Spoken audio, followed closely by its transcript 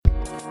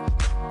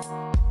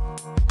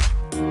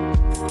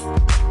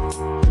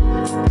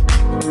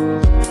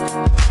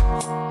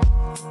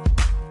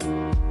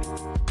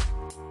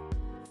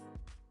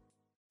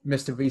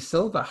Mr. Reece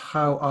Silver.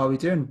 How are we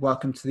doing?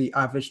 Welcome to the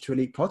Average to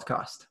Elite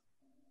podcast.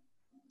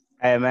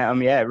 Hey,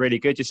 mate, really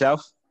good.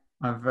 Yourself?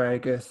 I'm very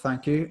good,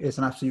 thank you. It's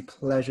an absolute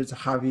pleasure to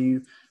have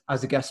you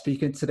as a guest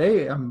speaker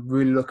today. I'm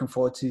really looking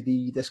forward to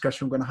the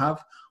discussion we're going to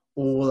have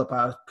all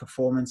about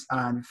performance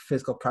and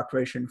physical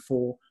preparation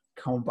for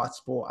combat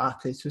sport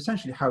athletes, so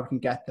essentially how we can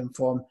get them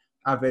from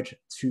average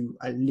to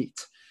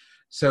elite.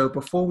 So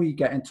before we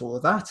get into all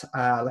of that,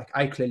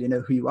 I clearly know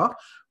who you are,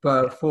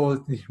 but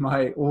for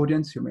my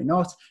audience who may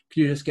not,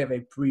 could you just give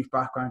a brief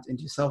background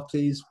into yourself,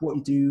 please? What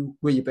you do,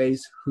 where you're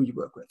based, who you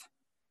work with?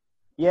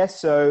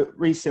 Yes, so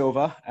Reece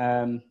Silver.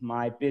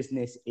 My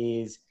business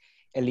is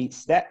Elite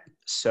Step.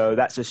 So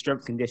that's a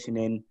strength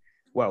conditioning,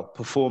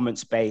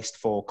 performance-based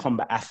for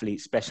combat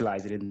athletes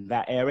specializing in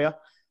that area.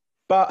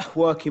 But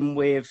working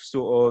with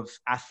sort of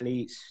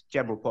athletes,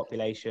 general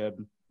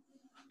population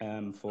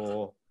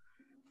for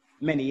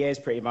many years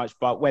pretty much,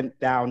 but went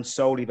down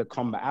solely the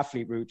combat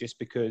athlete route just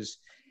because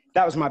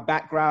that was my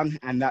background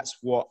and that's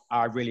what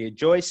I really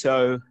enjoy.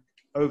 So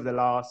over the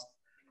last,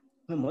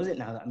 when was it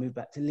now that I moved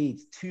back to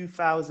Leeds?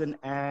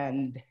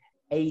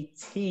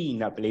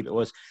 2018, I believe it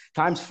was.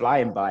 Time's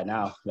flying by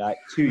now. Like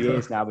 2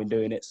 years now, I've been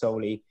doing it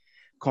solely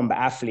combat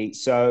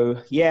athletes. So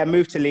yeah,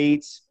 moved to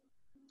Leeds,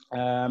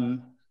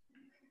 done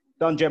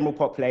general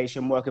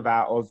population, work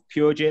out of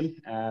Pure Gym.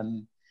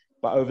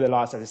 But over the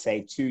last, as I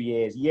say, 2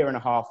 years, year and a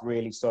half,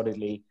 really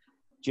solidly,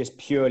 just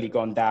purely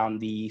gone down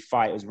the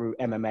fighters route,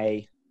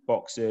 MMA,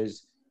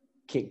 boxers,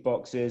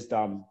 kickboxers,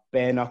 done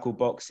bare knuckle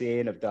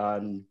boxing, I've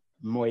done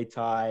Muay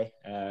Thai,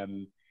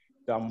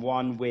 done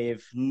one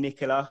with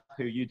Nicola,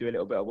 who you do a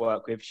little bit of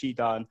work with. She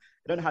done,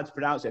 I don't know how to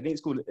pronounce it, I think it's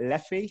called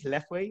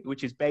Lefwe,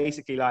 which is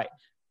basically like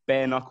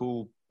bare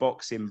knuckle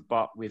boxing,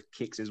 but with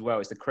kicks as well.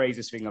 It's the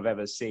craziest thing I've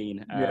ever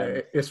seen.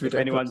 It's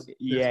ridiculous.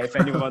 If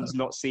anyone's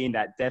not seen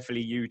that,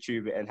 definitely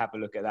YouTube it and have a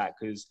look at that,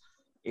 because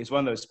it's one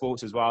of those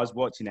sports as well. I was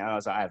watching it and I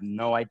was like, I have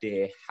no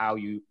idea how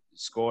you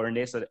score in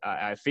this.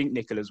 I think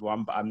Nicola's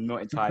won, but I'm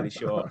not entirely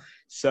sure.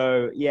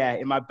 So yeah,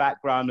 in my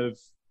background of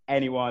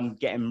anyone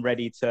getting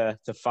ready to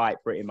fight,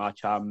 pretty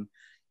much I'm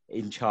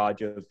in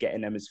charge of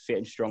getting them as fit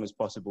and strong as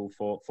possible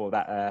for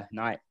that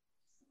night.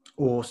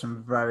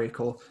 Awesome, very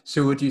cool.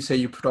 So would you say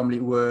you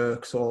predominantly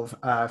work sort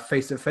of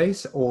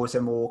face-to-face, or is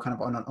it more kind of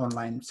on an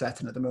online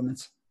setting at the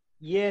moment?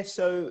 Yeah,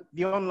 so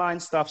the online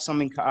stuff,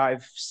 something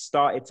I've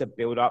started to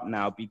build up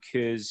now,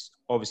 because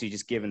obviously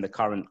just given the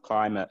current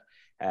climate,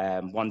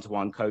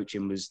 one-to-one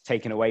coaching was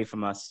taken away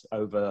from us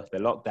over the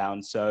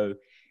lockdown. So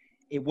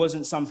it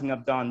wasn't something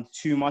I've done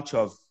too much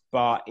of,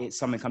 but it's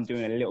something I'm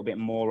doing a little bit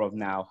more of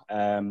now,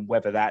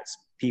 whether that's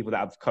people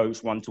that I've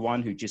coached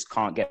one-to-one who just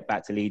can't get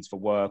back to Leeds for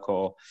work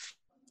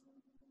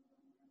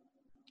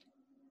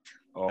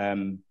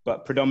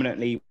but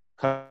predominantly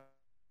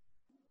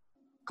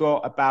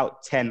got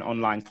about 10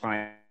 online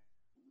clients,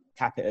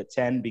 cap it at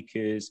 10,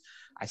 because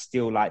I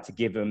still like to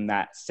give them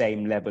that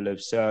same level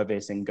of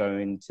service and go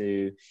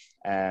into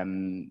a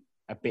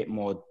bit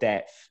more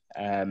depth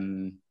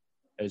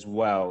as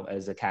well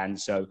as I can.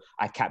 So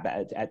I cap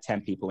that at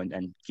 10 people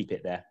and keep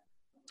it there.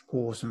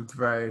 Awesome,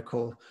 very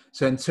cool.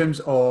 So in terms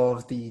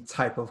of the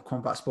type of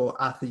combat sport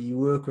athlete you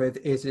work with,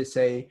 is it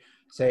say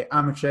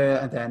amateur,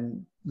 and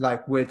then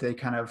like where they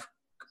kind of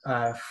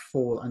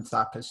fall into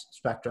that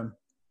spectrum?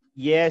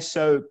 Yeah,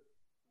 so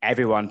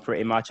everyone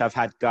pretty much. I've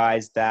had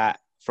guys that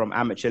from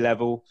amateur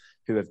level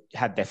who have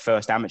had their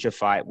first amateur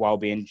fight while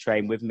being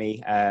trained with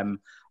me,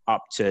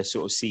 up to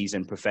sort of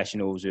seasoned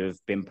professionals who have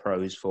been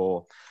pros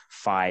for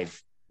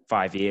five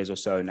years or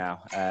so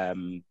now.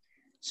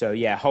 So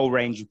yeah, whole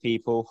range of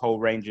people, whole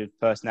range of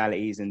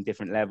personalities and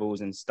different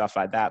levels and stuff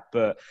like that.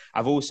 But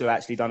I've also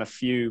actually done a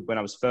few when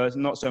I was first,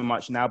 not so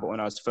much now, but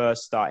when I was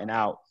first starting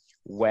out,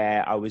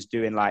 where I was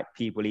doing like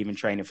people even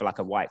training for like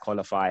a white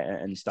collar fight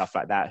and stuff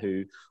like that,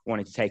 who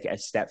wanted to take it a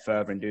step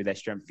further and do their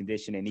strength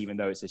conditioning, even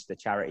though it's just a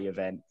charity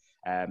event.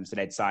 So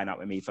they'd sign up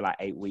with me for like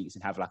 8 weeks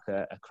and have like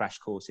a crash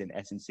course in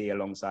S&C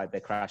alongside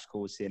their crash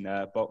course in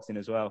boxing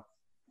as well.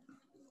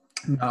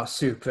 No,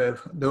 super.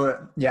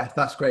 Yeah,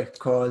 that's great,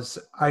 because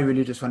I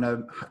really just want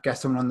to get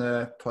someone on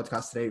the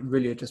podcast today.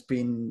 Really just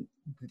been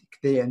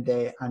day and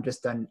day and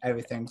just done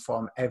everything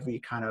from every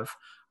kind of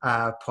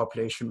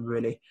population,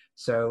 really.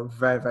 So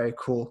very, very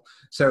cool.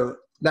 So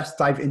let's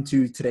dive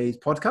into today's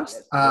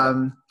podcast.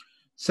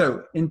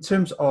 So in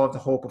terms of the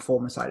whole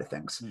performance side of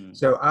things,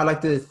 so I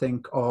like to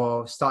think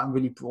of starting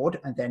really broad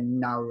and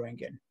then narrowing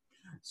in.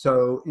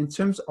 So in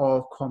terms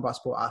of combat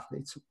sport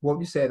athletes, what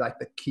would you say like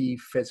the key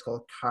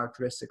physical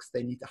characteristics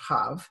they need to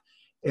have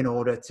in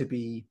order to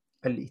be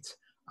elite?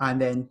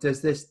 And then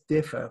does this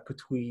differ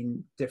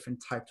between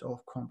different types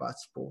of combat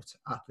sport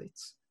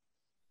athletes?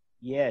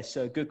 Yeah,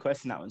 so good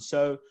question, that one.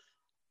 So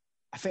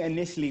I think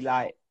initially,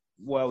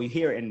 you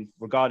hear it in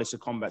regardless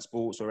of combat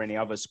sports or any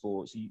other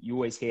sports, you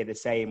always hear the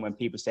saying when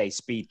people say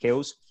speed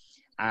kills.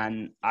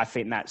 And I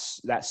think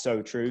that's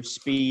so true.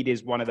 Speed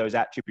is one of those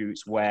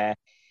attributes where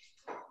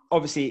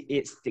obviously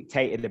it's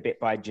dictated a bit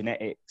by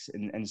genetics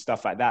and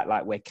stuff like that.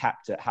 Like we're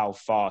capped at how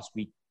fast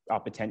our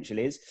potential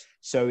is.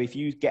 So if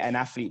you get an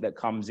athlete that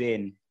comes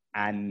in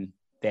and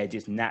they're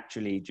just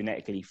naturally,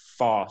 genetically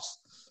fast,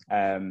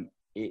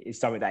 it's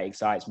something that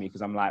excites me,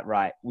 because I'm like,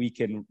 right, we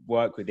can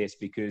work with this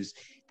because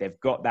they've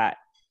got that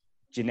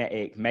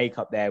genetic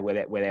makeup there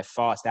where they're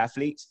fast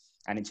athletes.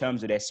 And in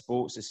terms of their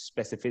sports, the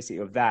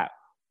specificity of that,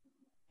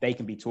 they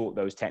can be taught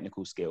those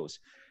technical skills.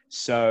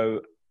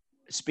 So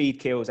speed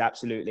kills,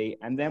 absolutely.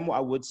 And then what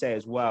I would say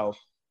as well,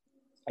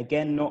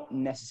 again, not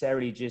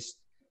necessarily just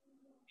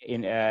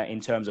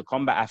in terms of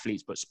combat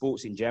athletes, but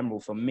sports in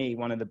general, for me,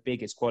 one of the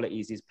biggest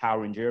qualities is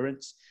power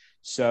endurance.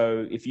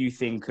 So if you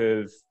think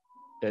of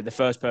the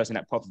first person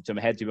that popped into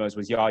my head, to be honest,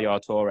 was Yaya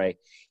Toure.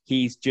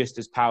 He's just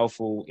as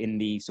powerful in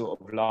the sort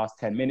of last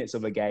 10 minutes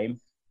of a game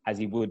as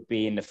he would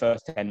be in the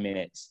first 10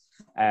 minutes.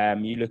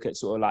 You look at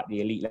sort of like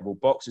the elite level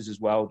boxers as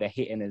well. They're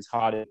hitting as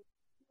hard as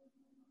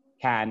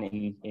can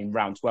in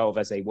round 12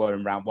 as they were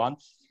in round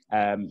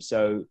 1.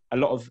 So a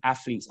lot of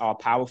athletes are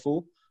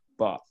powerful,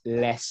 but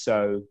less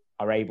so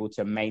are able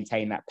to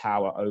maintain that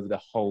power over the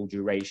whole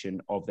duration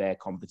of their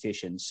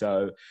competition.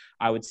 So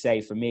I would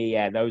say for me,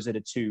 yeah, those are the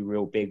two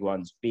real big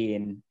ones: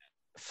 being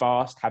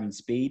fast, having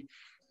speed,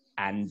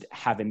 and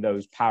having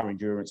those power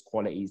endurance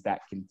qualities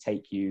that can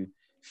take you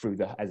through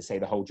the, as I say,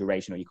 the whole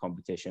duration of your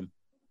competition.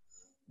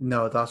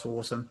 No, that's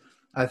awesome.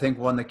 I think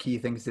one of the key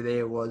things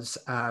today was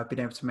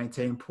being able to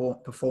maintain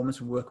performance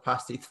and work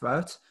capacity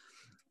throughout.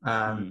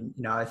 You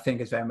know, I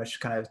think it's very much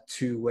kind of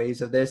two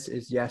ways of this.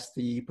 Is yes,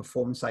 the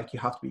performance, like you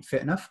have to be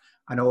fit enough,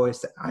 and I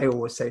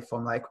always say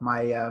from like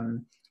my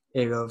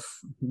area of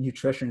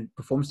nutrition,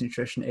 performance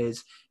nutrition,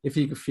 is if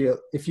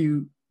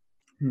you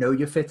know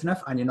you're fit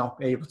enough and you're not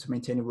able to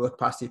maintain your work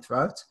capacity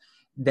throughout,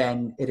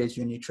 then it is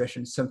your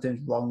nutrition.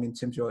 Something's wrong in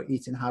terms of your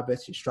eating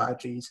habits, your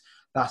strategies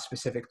that's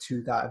specific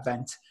to that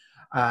event.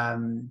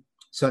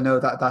 So no,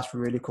 that's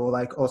really cool.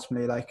 Like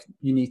ultimately, like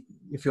you need,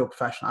 if you're a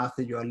professional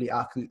athlete, you're an elite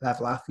athlete,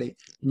 level athlete,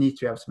 you need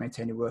to be able to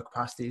maintain your work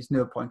capacity. There's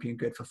no point being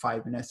good for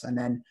 5 minutes and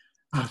then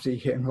after you're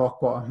hitting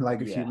rock bottom,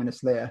 like a few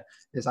minutes later,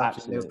 there's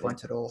absolutely no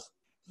point at all.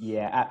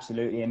 Yeah,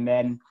 absolutely. And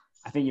then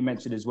I think you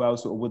mentioned as well,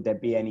 sort of, would there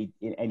be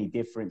any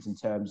difference in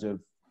terms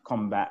of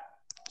combat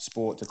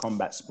sport to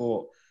combat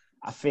sport?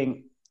 I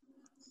think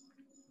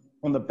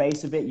on the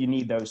base of it, you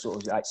need those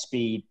sort of like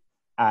speed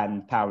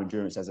and power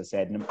endurance, as I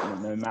said,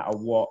 no matter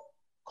what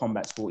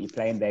combat sport you're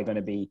playing, they're going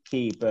to be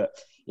key. But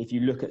if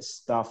you look at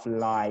stuff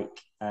like,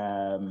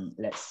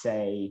 let's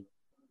say,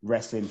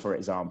 wrestling, for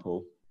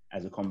example,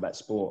 as a combat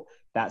sport,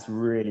 that's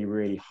really,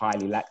 really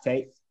highly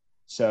lactate.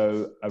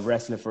 So a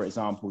wrestler, for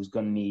example, is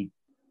going to need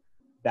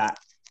that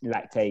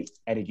lactate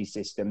energy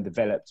system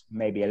developed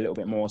maybe a little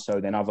bit more so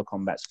than other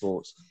combat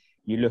sports.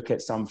 You look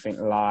at something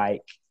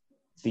like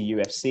the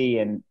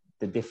UFC and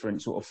the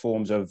different sort of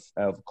forms of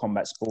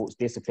combat sports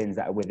disciplines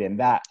that are within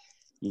that.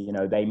 You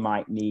know, they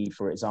might need,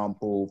 for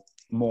example,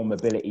 more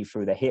mobility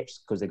through the hips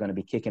because they're going to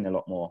be kicking a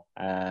lot more.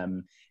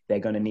 They're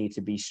going to need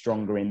to be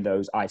stronger in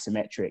those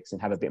isometrics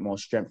and have a bit more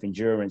strength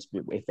endurance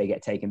if they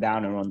get taken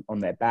down or on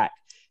their back.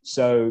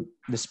 So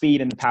the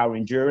speed and the power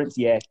endurance,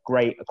 yeah,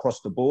 great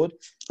across the board.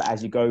 But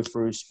as you go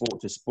through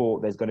sport to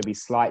sport, there's going to be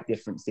slight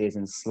differences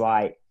and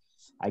slight,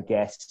 I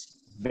guess,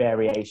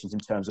 variations in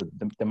terms of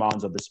the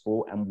demands of the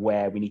sport and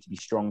where we need to be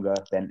stronger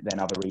than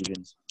other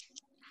regions.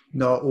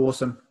 No,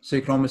 awesome. So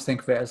you can almost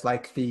think of it as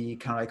like the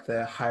kind of like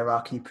the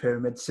hierarchy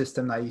pyramid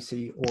system that you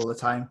see all the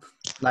time,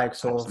 like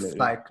sort of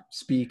like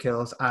speed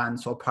kills and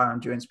sort of power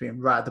endurance being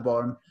right at the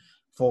bottom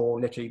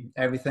for literally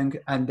everything.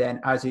 And then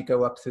as you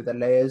go up through the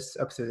layers,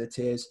 up through the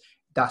tiers,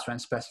 that's when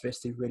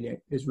specificity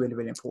is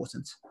really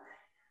important.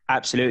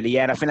 Absolutely.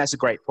 Yeah. And I think that's a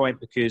great point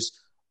because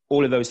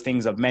all of those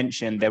things I've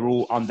mentioned, they're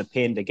all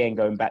underpinned, again,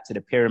 going back to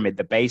the pyramid,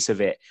 the base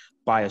of it,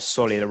 by a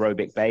solid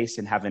aerobic base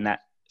and having that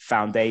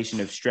foundation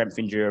of strength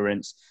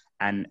endurance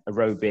and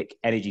aerobic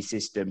energy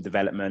system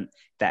development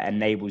that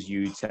enables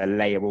you to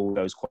layer all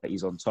those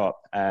qualities on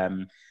top.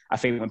 I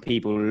think when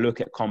people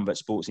look at combat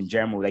sports in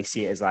general, they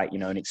see it as like, you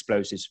know, an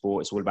explosive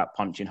sport. It's all about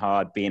punching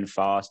hard, being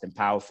fast and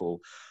powerful.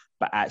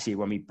 But actually,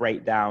 when we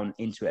break down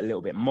into it a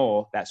little bit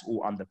more, that's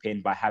all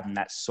underpinned by having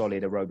that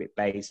solid aerobic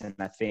base. And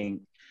I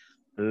think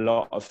a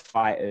lot of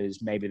fighters,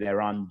 maybe their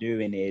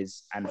undoing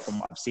is, and from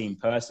what I've seen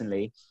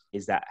personally,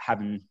 is that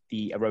having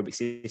the aerobic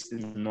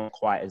system not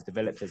quite as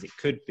developed as it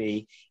could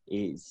be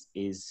is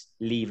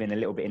leaving a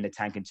little bit in the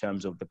tank in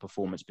terms of the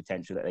performance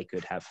potential that they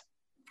could have.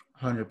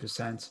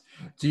 100%.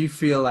 Do you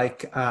feel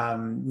like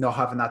not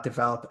having that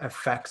developed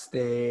affects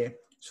the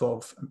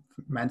sort of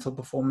mental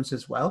performance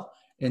as well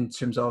in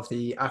terms of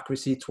the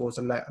accuracy towards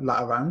the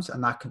latter rounds?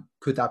 And that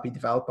could that be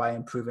developed by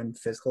improving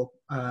physical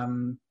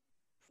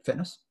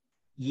fitness?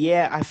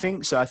 Yeah, I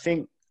think so. I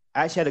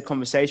actually had a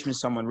conversation with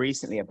someone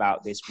recently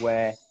about this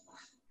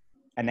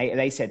and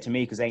they said to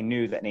me, because they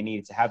knew that they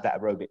needed to have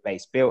that aerobic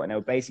base built, and they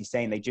were basically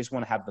saying they just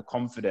want to have the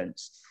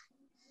confidence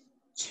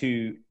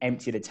to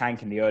empty the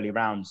tank in the early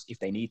rounds if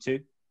they need to.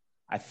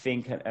 I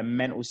think a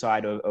mental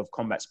side of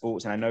combat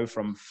sports, and I know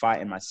from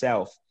fighting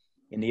myself,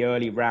 in the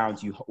early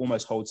rounds, you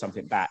almost hold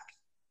something back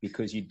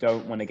because you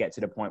don't want to get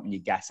to the point when you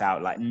gas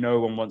out. Like,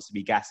 no one wants to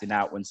be gassing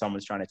out when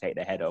someone's trying to take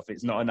their head off.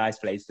 It's not a nice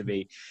place to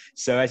be.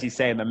 So as you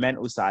say, on the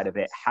mental side of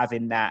it,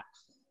 having that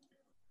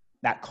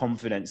that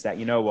confidence that,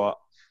 you know what,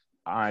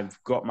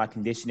 I've got my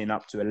conditioning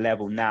up to a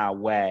level now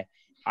where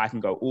I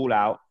can go all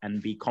out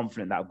and be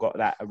confident that I've got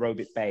that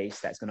aerobic base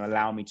that's going to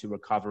allow me to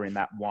recover in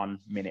that 1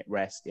 minute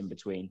rest in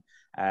between.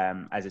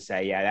 As I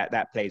say, yeah,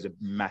 that plays a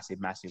massive,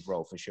 massive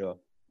role for sure.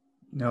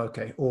 No,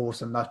 okay,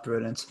 awesome. That's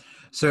brilliant.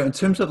 So in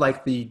terms of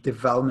like the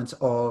development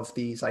of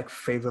these like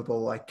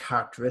favorable like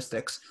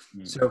characteristics,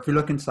 so if you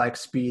look into like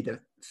speed at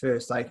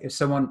first, like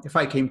if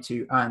I came to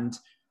you and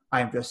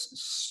I'm just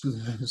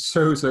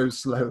so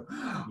slow,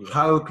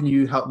 how can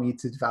you help me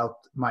to develop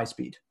my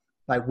speed?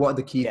 Like what are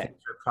the key things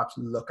to perhaps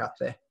look at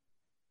there?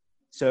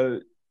 So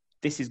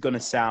this is going to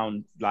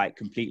sound like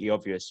completely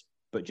obvious,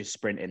 but just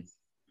sprinting.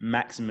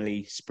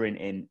 Maximally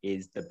sprinting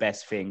is the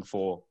best thing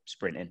for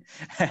sprinting,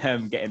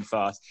 getting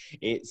fast.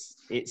 It's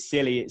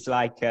silly. It's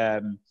like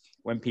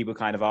when people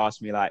kind of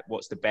ask me like,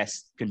 what's the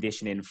best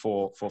conditioning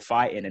for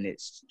fighting? And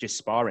it's just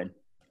sparring.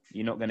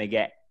 You're not going to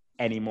get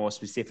any more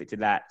specific to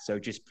that. So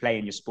just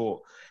playing your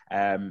sport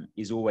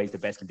is always the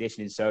best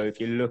conditioning. So if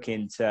you're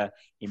looking to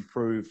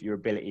improve your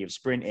ability of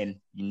sprinting,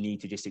 you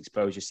need to just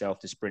expose yourself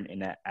to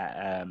sprinting at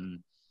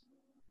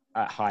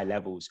high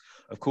levels.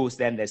 Of course,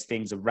 then there's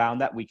things around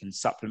that we can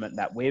supplement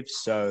that with.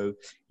 So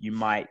you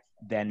might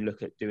then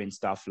look at doing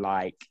stuff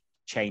like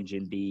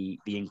changing the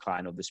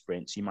incline of the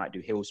sprints. You might do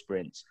hill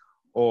sprints,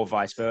 or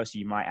vice versa.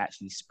 You might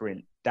actually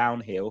sprint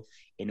downhill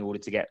in order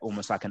to get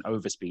almost like an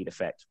overspeed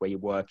effect where you're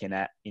working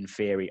at, in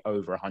theory,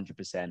 over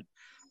 100%.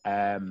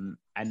 And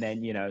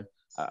then, you know,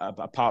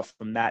 apart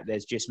from that,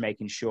 there's just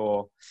making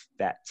sure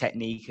that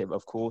technique,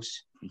 of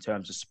course, in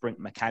terms of sprint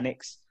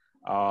mechanics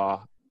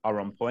are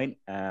on point.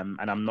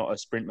 And I'm not a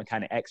sprint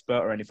mechanic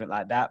expert or anything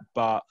like that,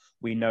 but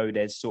we know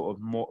there's sort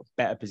of more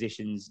better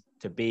positions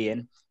to be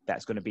in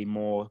that's going to be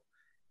more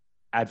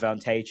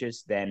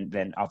advantageous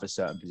than other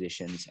certain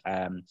positions.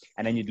 And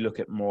then you'd look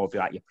at more of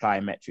like your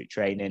plyometric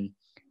training,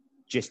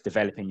 just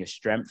developing your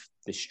strength.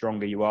 The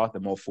stronger you are, the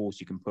more force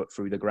you can put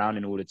through the ground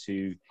in order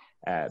to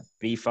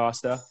be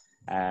faster.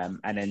 And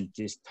then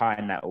just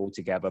tying that all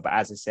together. But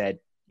as I said,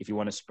 if you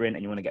want to sprint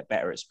and you want to get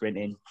better at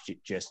sprinting,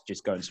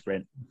 just go and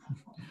sprint.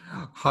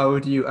 How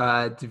do you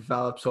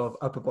develop sort of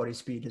upper body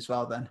speed as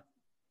well then?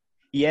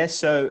 Yeah,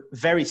 so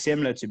very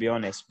similar, to be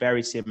honest,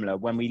 very similar.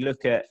 When we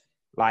look at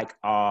like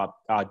our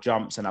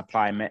jumps and our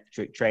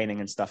plyometric training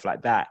and stuff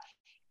like that,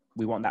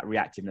 we want that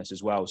reactiveness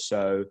as well.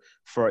 So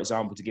for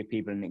example, to give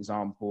people an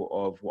example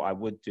of what I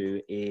would do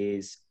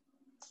is,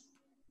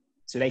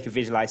 so they could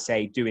visualize,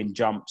 say, doing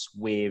jumps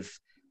with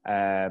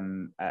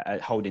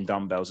holding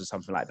dumbbells or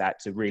something like that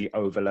to really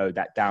overload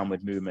that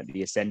downward movement,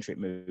 the eccentric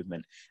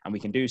movement. And we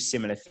can do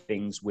similar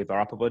things with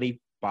our upper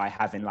body by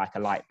having like a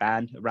light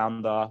band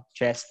around our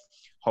chest,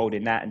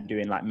 holding that and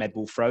doing like med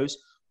ball throws,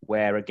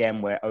 where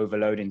again, we're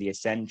overloading the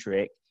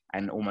eccentric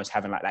and almost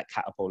having like that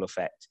catapult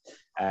effect.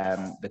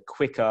 The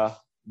quicker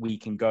we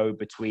can go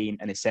between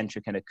an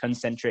eccentric and a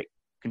concentric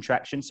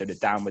contraction, so the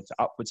downward to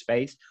upwards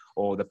phase,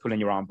 or the pulling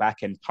your arm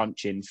back and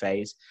punching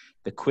phase,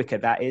 the quicker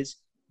that is,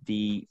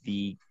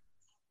 the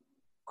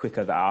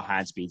quicker that our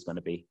hand speed is going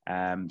to be.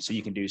 So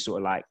you can do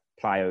sort of like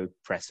plyo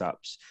press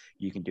ups.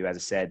 You can do, as I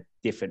said,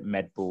 different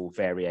med ball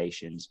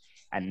variations.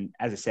 And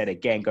as I said,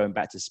 again, going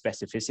back to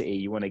specificity,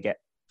 you want to get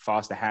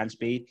faster hand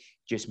speed,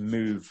 just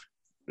move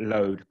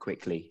load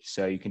quickly.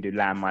 So you can do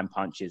landmine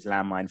punches,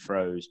 landmine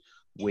throws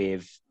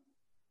with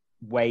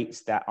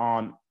weights that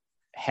aren't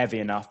heavy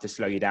enough to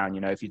slow you down.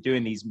 You know, if you're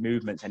doing these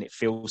movements and it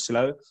feels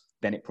slow,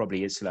 then it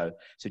probably is slow.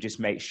 So just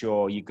make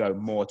sure you go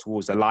more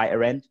towards the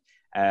lighter end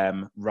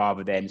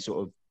rather than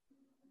sort of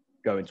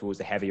going towards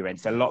the heavier end.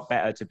 It's a lot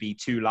better to be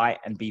too light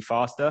and be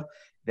faster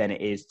than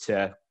it is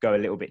to go a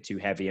little bit too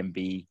heavy and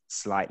be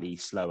slightly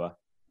slower.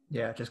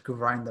 Yeah, just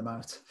grind them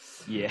out.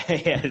 Yeah,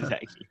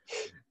 exactly.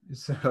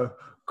 So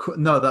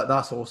no,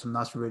 that's awesome.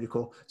 That's really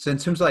cool. So in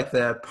terms of like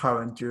the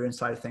power endurance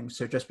side of things,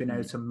 so just being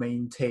able to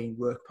maintain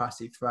work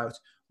capacity throughout,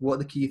 what are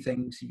the key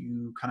things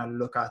you kind of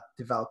look at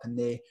developing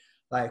there?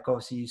 Like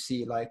obviously you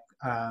see like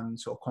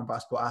sort of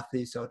combat sport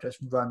athletes, so just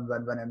run.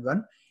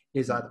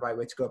 Is that the right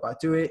way to go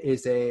about doing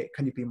it?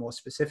 Can you be more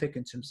specific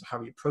in terms of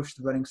how you approach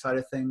the running side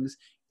of things?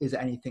 Is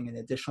there anything in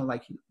additional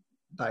that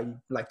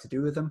you like to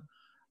do with them?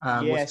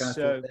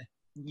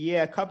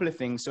 Yeah, a couple of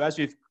things. So as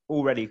we've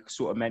already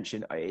sort of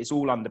mentioned, it's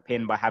all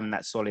underpinned by having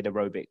that solid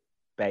aerobic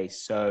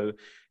base. So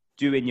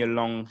doing your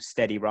long,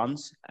 steady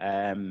runs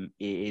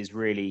is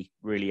really,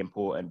 really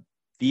important.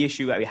 The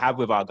issue that we have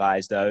with our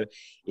guys, though,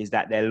 is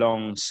that their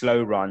long,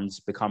 slow runs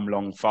become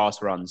long,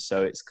 fast runs.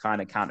 So it's kind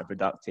of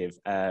counterproductive.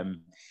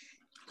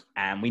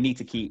 And we need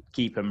to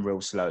keep them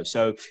real slow.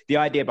 So the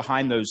idea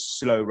behind those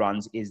slow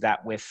runs is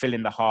that we're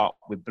filling the heart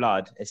with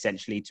blood,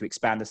 essentially, to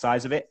expand the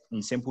size of it,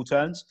 in simple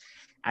terms.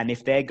 And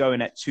if they're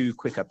going at too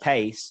quick a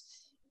pace,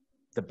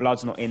 the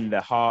blood's not in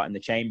the heart and the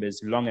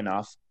chambers long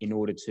enough in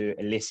order to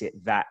elicit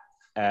that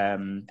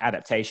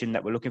adaptation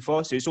that we're looking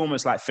for. So it's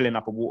almost like filling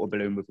up a water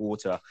balloon with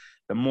water.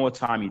 The more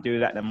time you do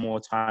that, the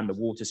more time the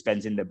water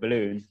spends in the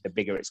balloon, the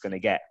bigger it's going to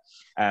get.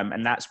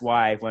 And that's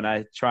why when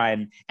I try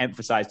and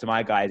emphasize to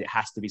my guys, it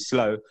has to be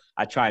slow,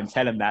 I try and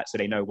tell them that so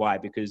they know why,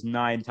 because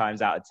 9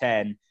 times out of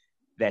 10,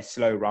 their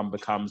slow run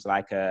becomes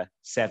like a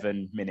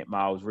 7-minute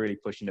miles, really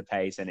pushing the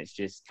pace, and it's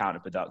just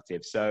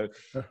counterproductive. So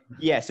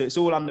yeah, so it's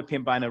all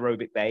underpinned by an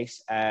aerobic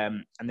base.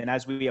 And then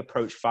as we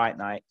approach fight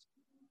night,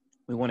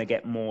 we want to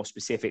get more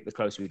specific the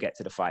closer we get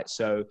to the fight.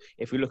 So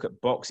if we look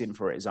at boxing,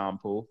 for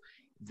example,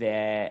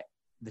 the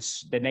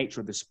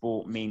nature of the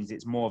sport means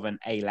it's more of an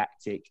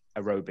alactic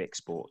aerobic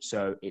sport.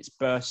 So it's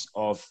bursts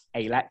of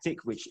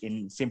alactic, which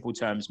in simple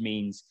terms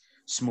means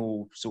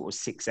small sort of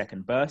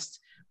 6-second bursts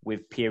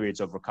with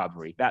periods of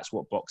recovery. That's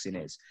what boxing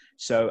is.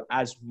 So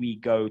as we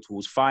go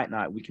towards fight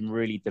night, we can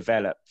really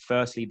develop,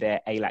 firstly,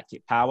 their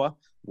alactic power,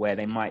 where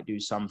they might do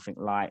something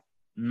like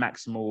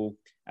maximal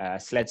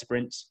sled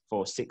sprints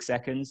for 6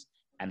 seconds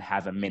and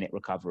have a minute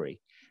recovery.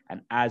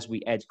 And as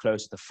we edge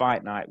closer to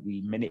fight night,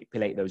 we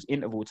manipulate those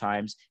interval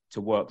times to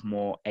work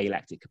more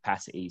alactic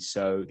capacity.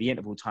 So the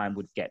interval time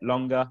would get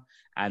longer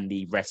and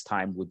the rest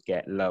time would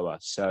get lower.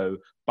 So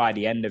by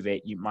the end of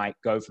it, you might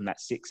go from that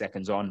 6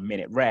 seconds on,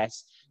 minute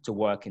rest, to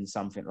work in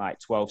something like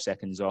 12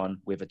 seconds on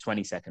with a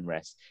 20-second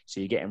rest. So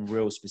you're getting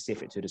real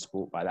specific to the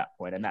sport by that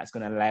point. And that's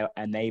going to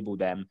enable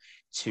them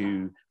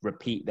to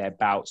repeat their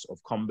bouts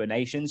of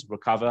combinations,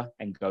 recover,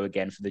 and go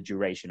again for the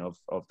duration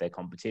of their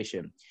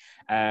competition.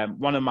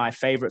 One of my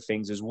favorite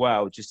things as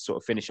well, just to sort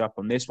of finish up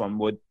on this one,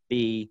 would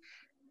be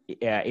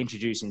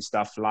introducing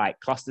stuff like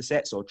cluster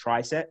sets or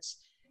trisets.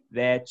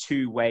 They're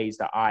two ways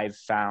that I've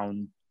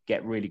found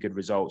get really good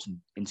results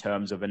in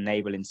terms of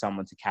enabling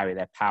someone to carry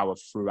their power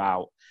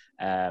throughout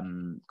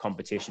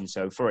competition.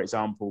 So for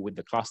example, with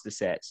the cluster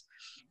sets,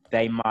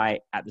 they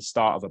might at the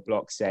start of a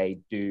block say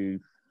do,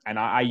 and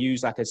I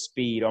use like a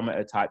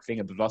speedometer type thing,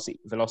 a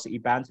velocity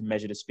band to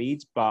measure the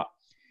speeds, but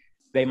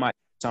they might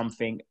do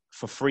something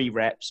for 3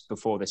 reps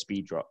before the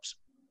speed drops.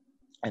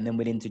 And then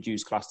we'd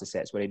introduce cluster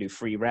sets where they do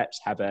 3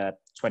 reps, have a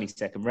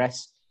 20-second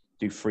rest,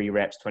 do 3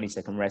 reps,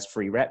 20-second rest,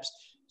 3 reps.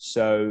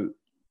 So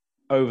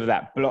over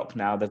that block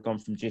now, they've gone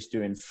from just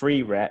doing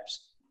 3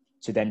 reps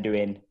to then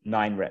doing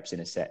 9 reps in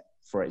a set,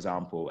 for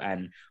example.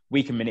 And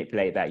we can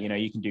manipulate that. You know,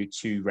 you can do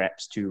 2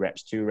 reps, 2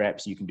 reps, 2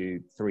 reps. You can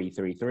do 3,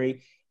 3,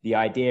 3. The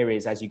idea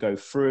is as you go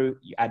through,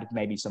 you add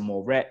maybe some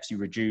more reps, you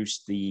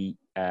reduce the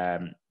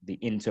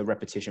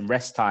inter-repetition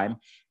rest time.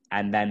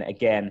 And then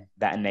again,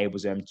 that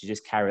enables them to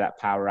just carry that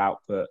power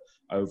output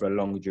over a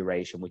longer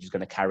duration, which is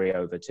going to carry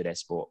over to their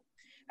sport.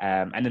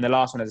 And then the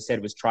last one, as I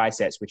said, was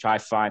trisets, which I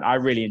find I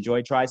really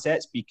enjoy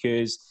trisets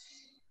because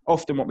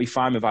often what we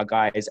find with our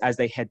guys as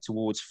they head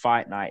towards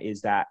fight night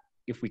is that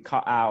if we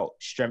cut out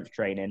strength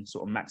training,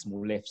 sort of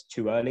maximal lifts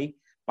too early,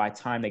 by the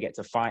time they get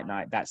to fight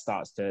night, that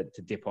starts to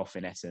dip off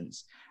in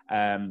essence.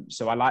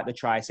 So I like the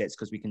trisets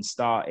because we can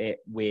start it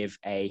with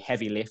a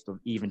heavy lift of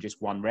even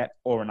just 1 rep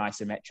or an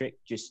isometric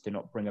just to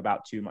not bring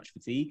about too much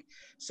fatigue.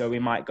 So we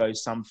might go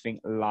something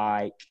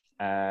like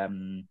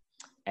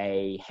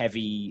a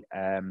heavy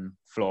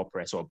floor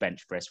press or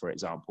bench press, for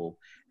example,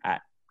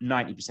 at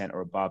 90%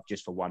 or above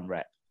just for 1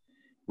 rep.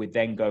 We'd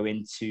then go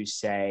into,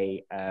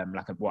 say,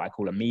 what I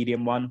call a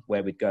medium one,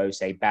 where we'd go,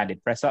 say,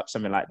 banded press up,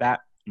 something like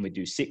that, and we'd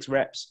do 6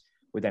 reps.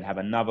 We'd then have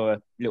another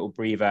little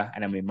breather,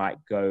 and then we might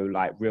go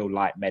like real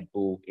light med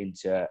ball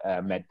into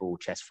med ball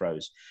chest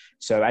throws.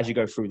 So as you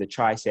go through the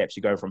triceps,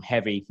 you go from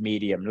heavy,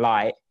 medium,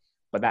 light,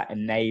 but that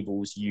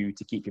enables you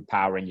to keep your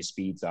power and your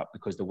speeds up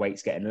because the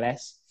weight's getting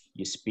less.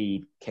 Your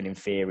speed can, in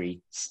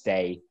theory,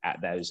 stay at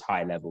those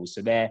high levels.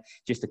 So they're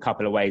just a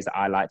couple of ways that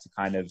I like to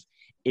kind of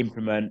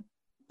implement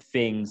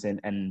things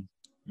and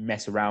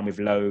mess around with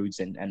loads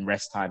and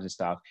rest times and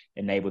stuff,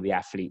 enable the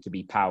athlete to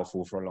be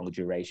powerful for a longer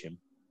duration.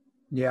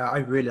 Yeah, I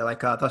really like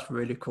that. That's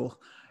really cool.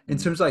 In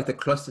terms of like the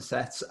cluster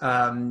sets,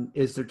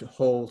 is there the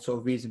whole sort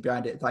of reason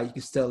behind it? Like you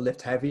can still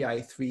lift heavy,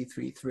 3,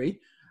 3, 3,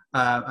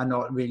 and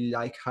not really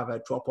like have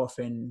a drop off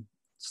in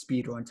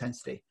speed or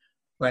intensity.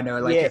 When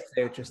if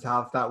they just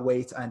have that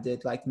weight and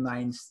did like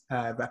 9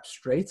 reps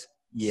straight,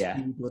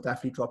 speed will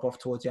definitely drop off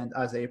towards the end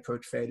as they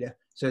approach failure.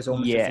 So it's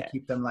almost just to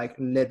keep them like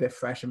a little bit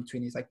fresh in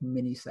between these like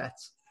mini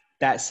sets.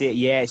 That's it.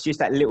 Yeah, it's just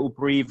that little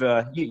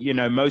breather. You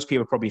know, most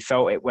people probably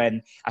felt it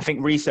when I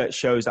think research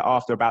shows that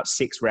after about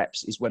 6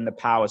 reps is when the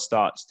power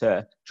starts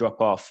to drop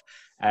off.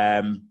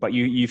 But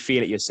you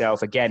feel it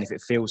yourself. Again, if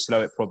it feels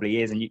slow, it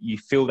probably is. And you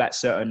feel that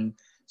certain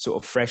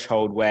sort of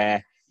threshold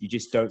where you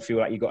just don't feel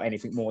like you've got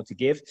anything more to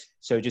give.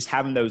 So just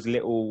having those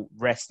little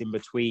rests in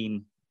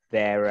between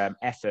their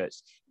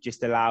efforts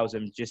just allows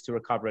them just to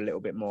recover a little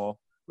bit more,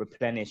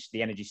 replenish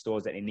the energy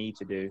stores that they need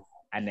to do,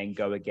 and then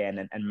go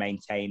again and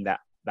maintain that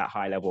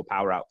high level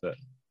power output.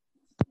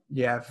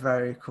 Yeah,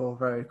 very cool,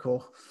 very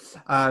cool.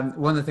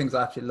 One of the things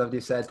I actually loved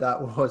you said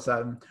that was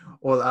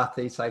all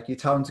athletes, like you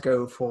tell them to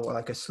go for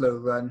like a slow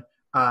run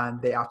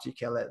and they actually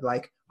kill it.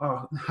 Like,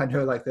 oh, I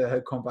know like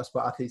the combat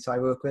sport athletes I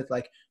work with,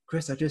 like,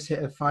 Chris, I just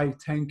hit a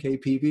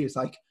 5-10K PB. It's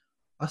like,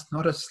 that's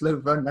not a slow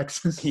run. Like,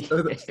 slow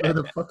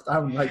the fuck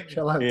down, like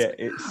chill out. Yeah,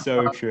 it's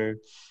so true.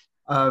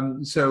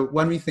 So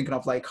when we're thinking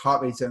of like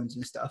heart rate zones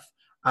and stuff,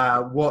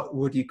 what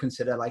would you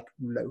consider like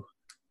low?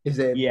 Is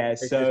it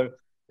so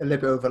a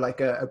little bit over like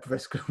a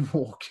brisk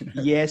walk? You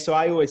know? Yeah, so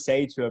I always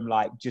say to them,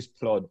 like, just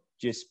plod,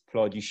 just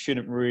plod, you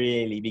shouldn't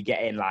really be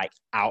getting like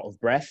out of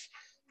breath.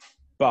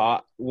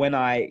 But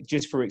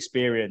just for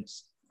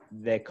experience,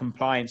 the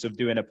compliance of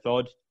doing a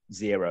plod,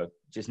 zero,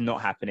 just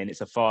not happening.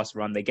 It's a fast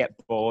run. They get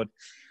bored.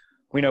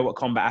 We know what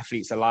combat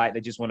athletes are like.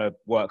 They just want to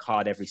work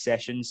hard every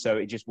session. So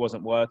it just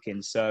wasn't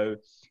working. So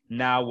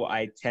now what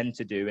I tend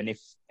to do, and if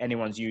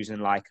anyone's using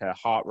like a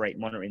heart rate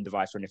monitoring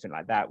device or anything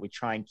like that, we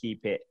try and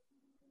keep it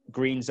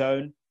green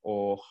zone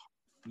or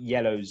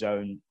yellow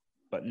zone,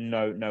 but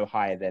no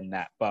higher than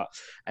that. But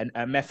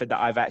a method that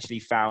I've actually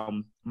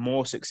found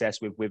more success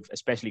with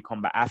especially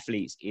combat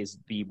athletes is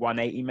the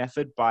 180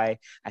 method by,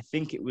 I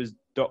think it was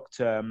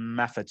Dr.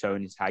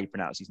 Maffetone is how you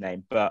pronounce his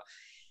name. But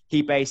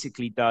he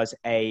basically does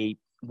a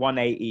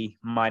 180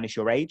 minus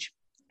your age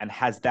and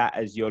has that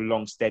as your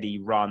long, steady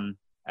run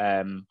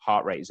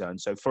heart rate zone.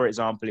 So for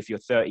example, if you're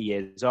 30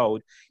 years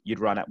old, you'd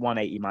run at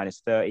 180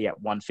 minus 30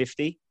 at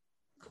 150.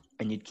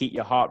 And you'd keep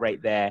your heart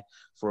rate there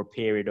for a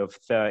period of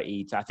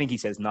 30 to, I think he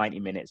says 90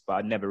 minutes, but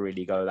I'd never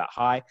really go that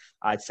high.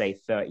 I'd say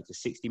 30 to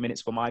 60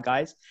 minutes for my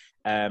guys.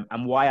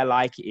 And why I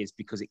like it is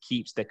because it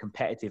keeps the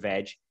competitive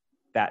edge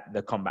that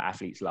the combat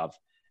athletes love.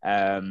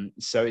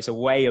 So it's a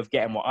way of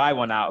getting what I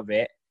want out of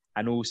it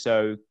and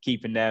also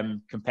keeping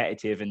them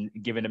competitive and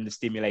giving them the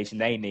stimulation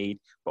they need,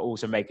 but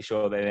also making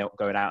sure they're not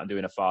going out and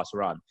doing a fast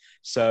run.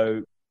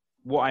 So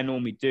what I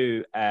normally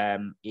do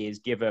is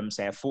give them,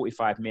 say, a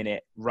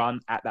 45-minute run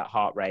at that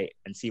heart rate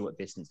and see what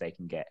distance they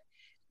can get.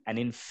 And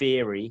in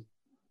theory,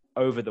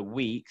 over the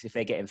weeks, if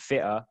they're getting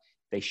fitter,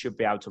 they should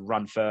be able to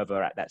run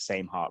further at that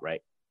same heart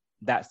rate.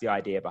 That's the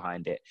idea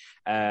behind it.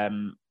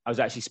 I was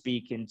actually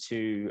speaking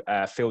to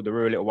Phil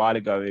DeRue a little while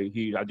ago,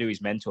 who I do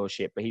his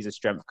mentorship, but he's a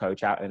strength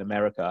coach out in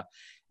America.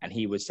 And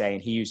he was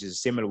saying he uses a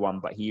similar one,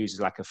 but he uses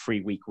like a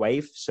 3-week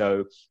wave.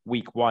 So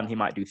week 1, he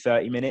might do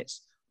 30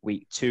 minutes.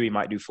 Week 2, he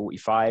might do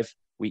 45.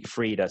 Week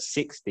 3 does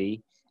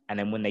 60. And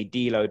then when they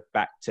deload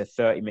back to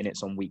 30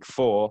 minutes on week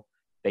 4,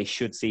 they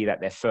should see that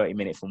their 30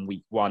 minutes from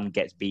week 1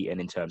 gets beaten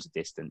in terms of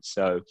distance.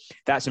 So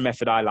that's a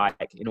method I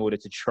like in order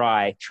to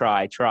try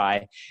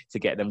to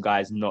get them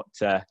guys not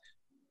to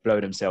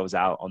blow themselves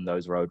out on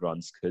those road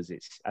runs. Because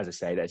it's, as I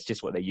say, that's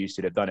just what they're used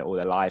to. They've done it all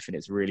their life. And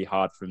it's really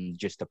hard for them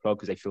just to plug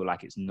because they feel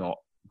like it's not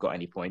got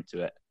any point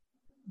to it.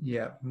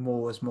 Yeah,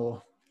 more is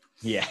more.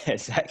 Yeah,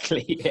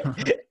 exactly.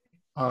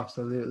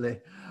 Absolutely.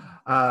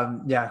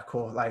 Yeah,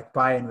 cool. Like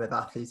buy-in with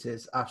athletes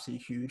is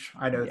absolutely huge.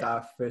 I know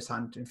that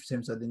firsthand in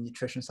terms of the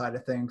nutrition side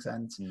of things,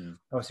 and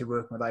obviously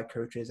working with like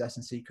coaches,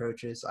 S&C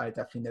coaches, I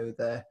definitely know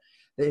the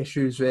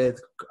issues with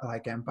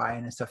like getting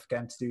buy-in and stuff,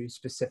 getting to do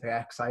specific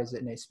exercise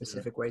in a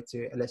specific way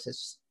to elicit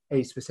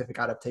a specific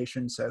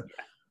adaptation. So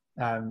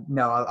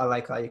no, I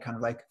like that you're kind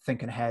of like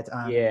thinking ahead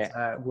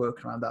and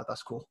working around that.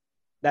 That's cool.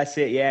 That's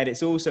it. Yeah. And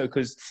it's also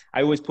because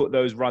I always put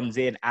those runs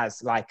in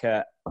as like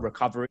a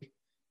recovery.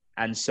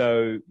 And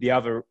so the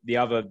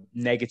other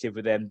negative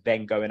with them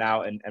then going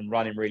out and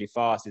running really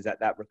fast is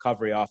that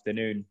recovery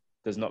afternoon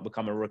does not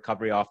become a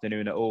recovery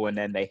afternoon at all. And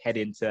then they head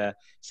into,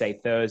 say,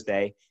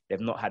 Thursday,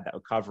 they've not had that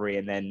recovery,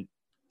 and then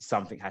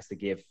something has to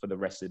give for the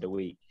rest of the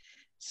week.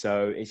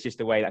 So it's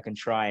just a way that I can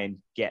try and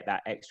get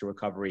that extra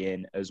recovery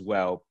in as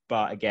well.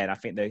 But again, I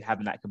think that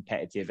having that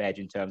competitive edge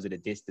in terms of the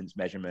distance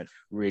measurement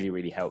really,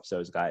 really helps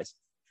those guys.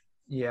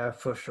 Yeah,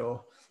 for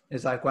sure.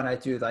 It's like when I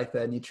do like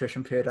the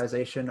nutrition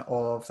periodization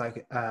of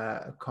like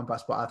combat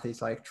sport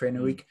athletes like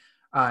training week,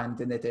 and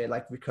then they do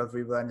like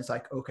recovery run, it's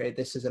like, okay,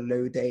 this is a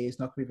low day, it's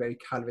not going to be very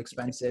calorie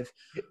expensive,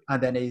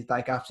 and then they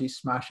like absolutely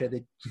smash it,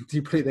 they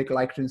deplete their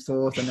glycogen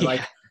stores, and they're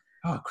like,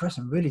 oh Chris,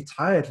 I'm really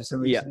tired for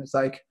some reason. It's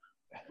like,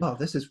 well,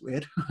 this is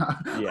weird.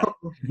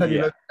 Then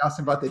you look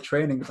asking about their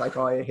training, it's like,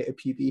 oh, I hit a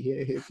PB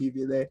here, hit a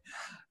PB there,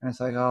 and it's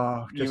like,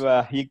 oh, just,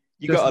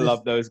 you gotta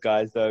love those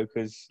guys though,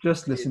 because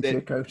just listen to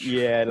your coach.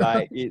 Yeah,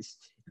 like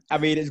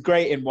it's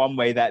great in one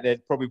way that they're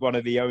probably one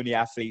of the only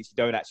athletes you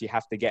don't actually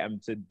have to get them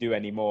to do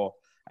any more,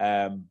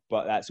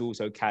 but that's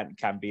also can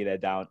be their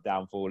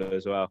downfall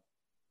as well.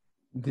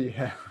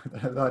 Yeah,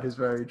 that is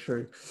very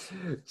true.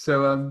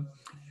 So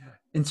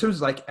in terms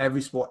of like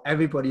every sport,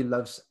 everybody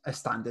loves a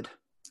standard.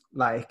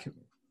 Like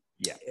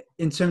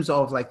in terms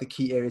of like the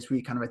key areas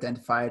we kind of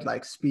identified,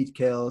 like speed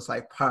kills,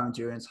 like power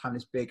endurance, having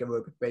this big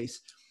aerobic base,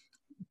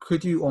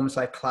 could you almost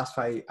like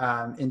classify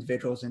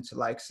individuals into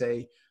like,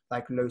 say,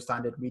 like low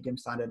standard, medium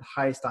standard,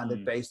 high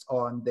standard based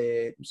on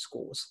their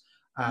scores?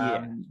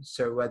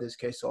 So whether it's a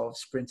case of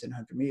sprinting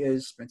 100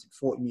 meters, sprinting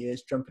 40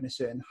 meters, jumping a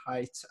certain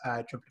height,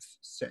 jumping a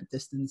certain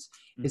distance,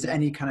 is there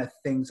any kind of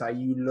things that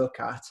you look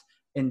at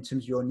in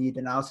terms of your need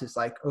analysis?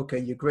 Like, okay,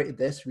 you're great at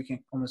this, we can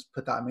almost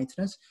put that in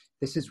maintenance.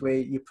 This is where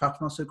you're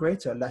perhaps not so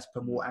great, so let's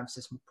put more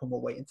emphasis, put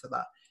more weight into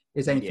that.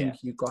 Is there anything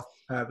you got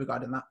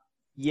regarding that?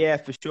 Yeah,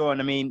 for sure. And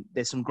I mean,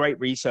 there's some great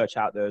research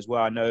out there as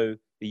well. I know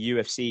the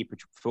UFC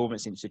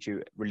Performance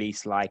Institute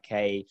released like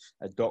a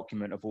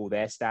document of all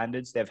their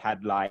standards. They've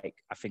had like,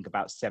 I think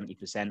about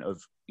 70%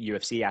 of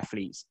UFC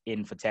athletes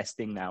in for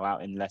testing now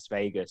out in Las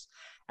Vegas.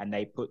 And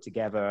they put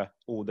together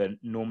all the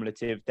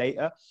normative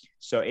data.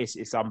 So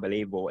it's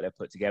unbelievable what they've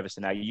put together.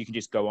 So now you can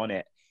just go on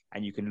it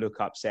and you can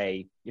look up,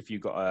 say, if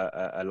you've got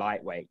a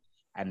lightweight,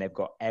 and they've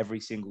got every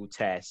single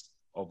test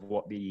of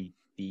what the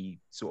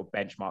sort of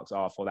benchmarks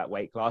are for that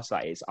weight class.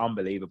 Like, it's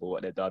unbelievable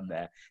what they've done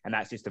there, and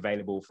that's just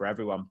available for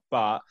everyone.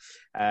 But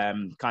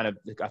kind of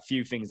a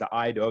few things that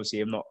I do,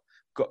 obviously I'm not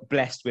got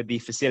blessed with the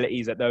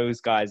facilities that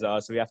those guys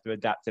are, so we have to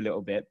adapt a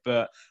little bit.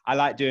 But I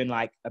like doing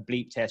like a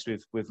bleep test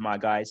with my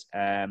guys,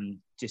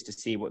 just to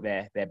see what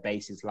their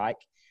base is like.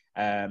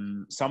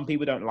 Some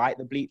people don't like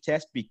the bleep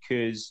test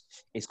because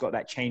it's got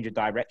that change of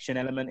direction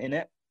element in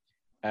it.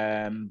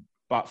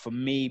 But for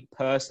me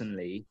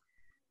personally,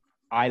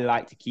 I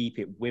like to keep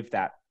it with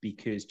that,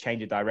 because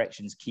change of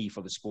direction is key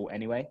for the sport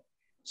anyway.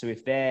 So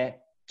if their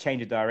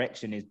change of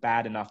direction is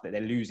bad enough that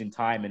they're losing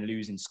time and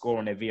losing score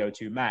on their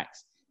VO2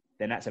 max,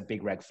 then that's a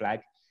big red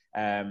flag.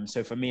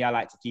 So for me, I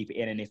like to keep it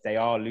in. And if they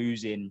are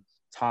losing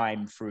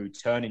time through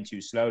turning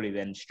too slowly,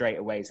 then straight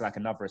away it's like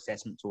another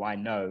assessment. So I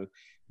know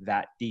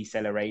that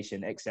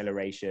deceleration,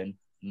 acceleration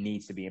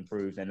needs to be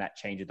improved, and that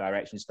change of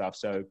direction stuff.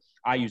 So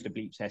I use the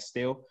bleep test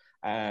still.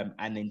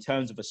 And in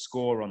terms of a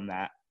score on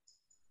that,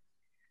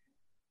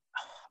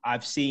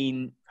 I've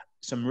seen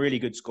some really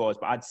good scores,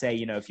 but I'd say,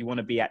 if you want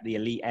to be at the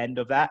elite end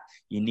of that,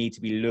 you need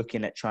to be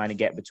looking at trying to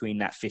get between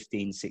that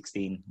 15,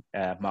 16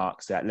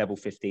 marks, at level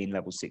 15,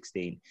 level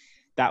 16.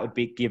 That would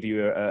give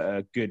you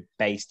a good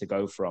base to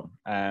go from.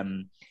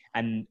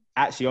 And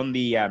actually on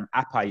the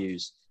app I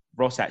use,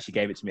 Ross actually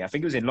gave it to me. I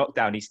think it was in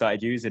lockdown he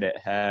started using it.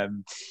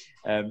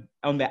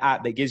 On the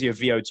app that gives you a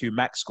VO2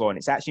 max score, and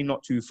it's actually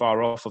not too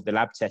far off of the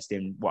lab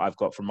testing what I've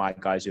got from my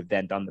guys who've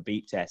then done the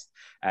beep test,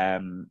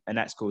 and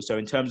that's cool. So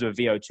in terms of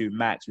VO2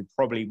 max, we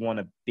probably want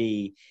to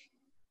be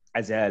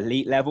as an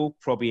elite level,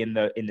 probably in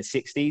the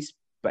 60s.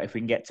 But if we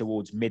can get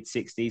towards mid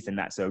 60s, then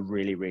that's a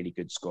really, really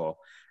good score.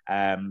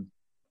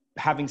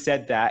 Having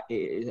said that,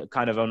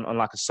 kind of on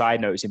like a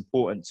side note, it's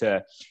important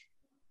to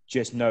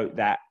just note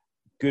that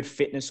good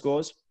fitness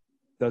scores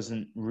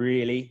doesn't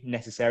really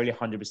necessarily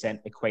 100%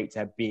 equate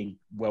to being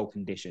well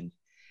conditioned.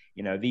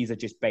 These are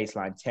just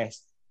baseline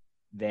tests.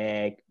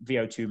 Their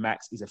VO2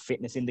 max is a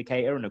fitness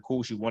indicator, and of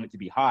course you want it to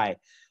be high,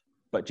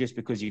 but just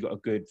because you've got a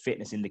good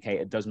fitness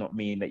indicator does not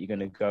mean that you're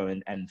going to go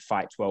and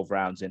fight 12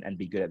 rounds and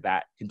be good at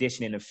that.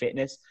 Conditioning and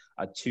fitness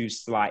are two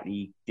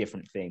slightly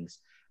different things.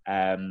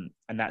 And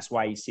that's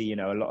why you see, a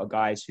lot of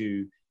guys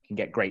who can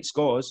get great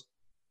scores,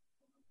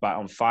 but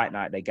on fight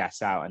night they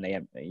gas out, and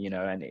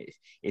and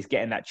it's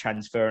getting that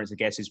transference, I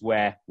guess, is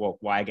why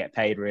I get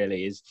paid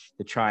really, is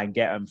to try and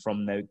get them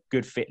from the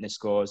good fitness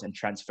scores and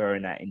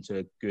transferring that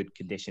into good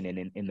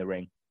conditioning in the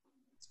ring.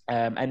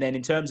 And then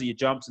in terms of your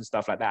jumps and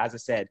stuff like that, as I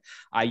said,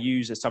 I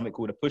use something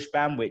called a push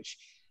band, which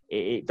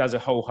it does a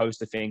whole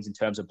host of things in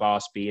terms of bar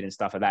speed and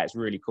stuff like that. It's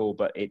really cool,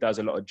 but it does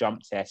a lot of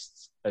jump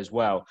tests as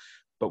well.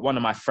 But one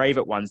of my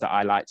favorite ones that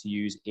I like to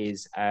use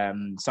is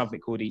something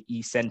called the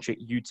eccentric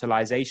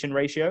utilization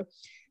ratio.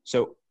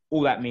 So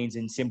all that means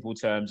in simple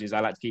terms is,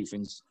 I like to keep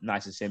things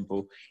nice and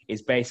simple,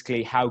 is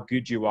basically how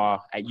good you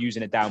are at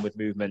using a downward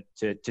movement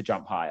to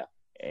jump higher,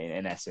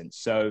 in essence.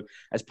 So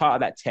as part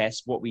of that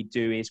test, what we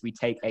do is we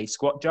take a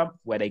squat jump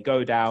where they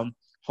go down,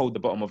 hold the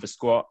bottom of a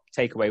squat,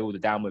 take away all the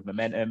downward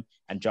momentum,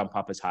 and jump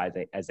up as high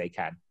as they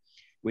can.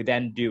 We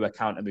then do a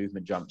counter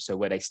movement jump. So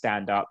where they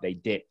stand up, they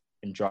dip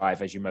and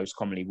drive as you most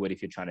commonly would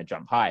if you're trying to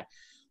jump high.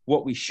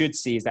 What we should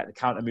see is that the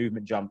counter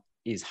movement jump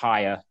is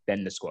higher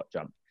than the squat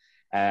jump.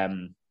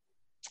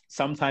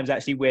 Sometimes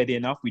actually, weirdly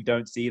enough, we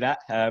don't see that,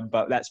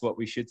 but that's what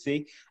we should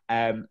see.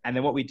 And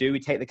then what we do, we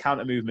take the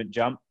counter movement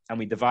jump and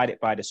we divide it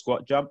by the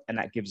squat jump, and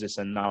that gives us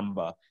a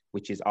number,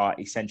 which is our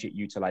eccentric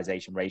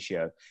utilization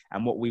ratio.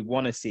 And what we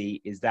want to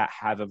see is that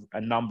have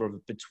a number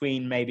of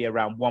between maybe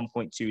around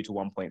 1.2 to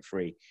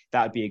 1.3.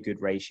 That would be a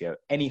good ratio.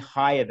 Any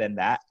higher than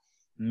that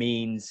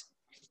means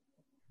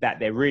that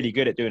they're really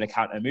good at doing a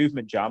counter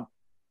movement jump,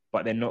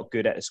 but they're not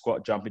good at a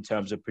squat jump in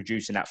terms of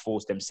producing that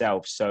force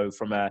themselves. So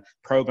from a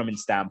programming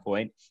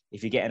standpoint,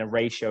 if you're getting a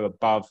ratio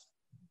above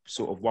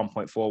sort of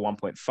 1.4,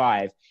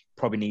 1.5,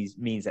 probably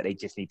means that they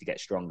just need to get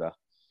stronger.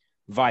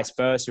 Vice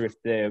versa,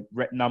 if the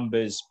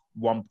number's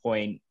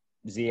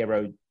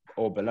 1.0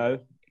 or below,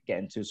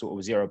 getting to sort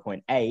of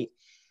 0.8,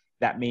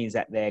 that means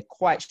that they're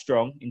quite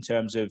strong in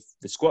terms of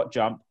the squat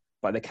jump,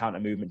 but the counter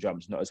movement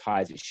jump is not as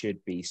high as it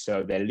should be.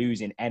 So they're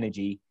losing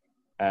energy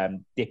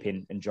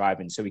dipping and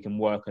driving, so we can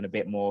work on a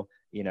bit more,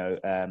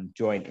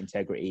 joint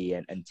integrity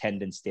and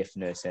tendon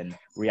stiffness and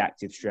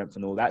reactive strength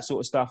and all that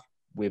sort of stuff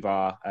with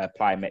our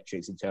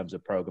plyometrics in terms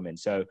of programming.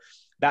 So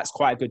that's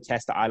quite a good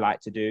test that I like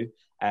to do.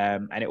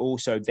 And it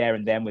also there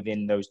and then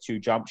within those two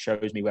jumps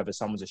shows me whether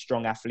someone's a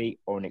strong athlete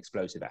or an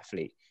explosive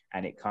athlete.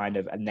 And it kind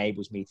of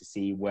enables me to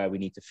see where we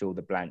need to fill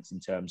the blanks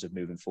in terms of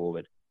moving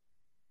forward.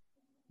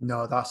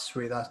 No, that's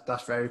sweet.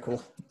 That's very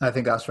cool. I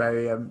think that's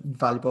very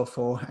valuable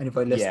for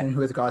anybody listening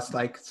with regards to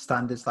like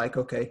standards. Like,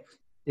 okay,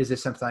 is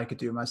this something I could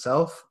do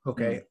myself?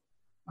 Okay,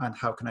 and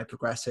how can I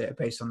progress it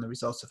based on the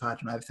results I've had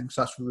and everything?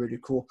 So that's really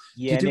cool.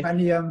 Yeah, do you do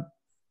any?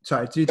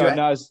 Sorry, do you do?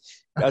 No, I was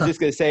just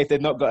going to say, if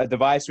they've not got a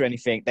device or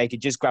anything, they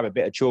could just grab a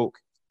bit of chalk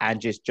and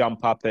just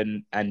jump up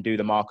and do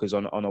the markers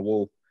on a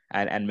wall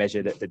and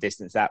measure the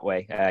distance that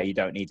way. You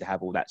don't need to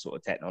have all that sort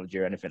of technology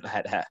or anything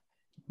like that.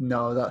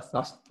 No,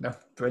 that's no,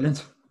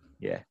 brilliant.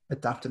 Yeah.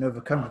 Adapt and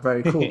overcome.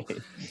 Very cool.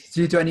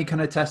 Do you do any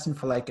kind of testing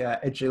for like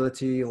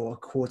agility or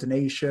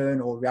coordination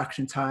or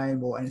reaction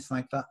time or anything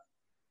like that?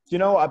 You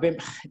know, I've been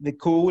the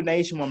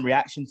coordination one,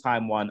 reaction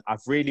time one. I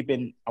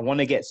want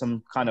to get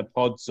some kind of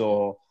pods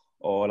or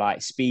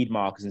like speed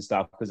markers and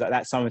stuff, because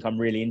that's something I'm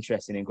really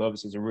interested in. Because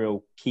obviously, it's a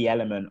real key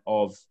element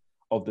of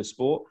the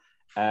sport.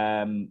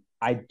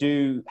 I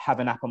do have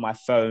an app on my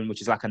phone,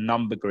 which is like a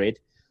number grid,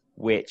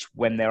 which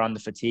when they're under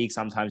fatigue,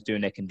 sometimes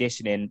doing their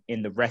conditioning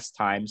in the rest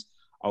times,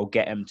 I'll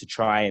get them to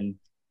try and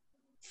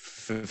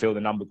fulfill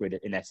the number grid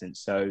in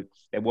essence. So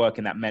they're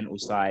working that mental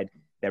side,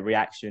 their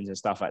reactions and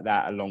stuff like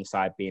that,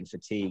 alongside being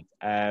fatigued.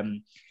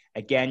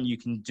 Again, you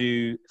can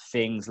do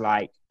things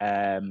like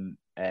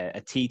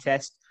a T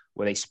test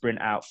where they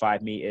sprint out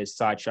 5 meters,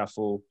 side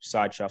shuffle,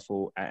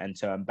 and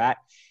turn back.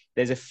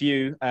 There's a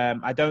few.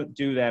 I don't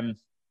do them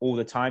all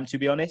the time, to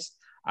be honest.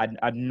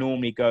 I'd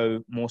normally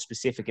go more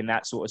specific in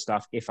that sort of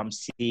stuff if I'm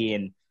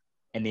seeing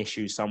an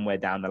issue somewhere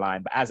down the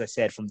line. But as I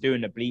said, from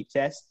doing the bleep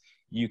test,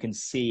 you can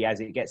see as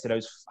it gets to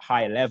those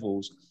higher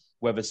levels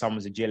whether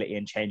someone's agility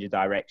and change of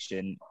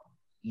direction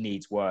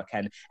needs work.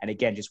 And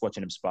again, just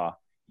watching them spar,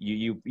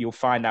 you'll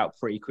find out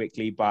pretty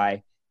quickly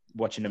by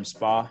watching them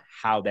spar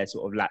how their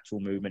sort of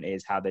lateral movement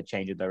is, how their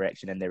change of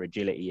direction and their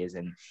agility is,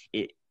 and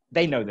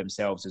they know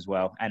themselves as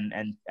well.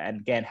 And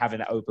again, having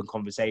that open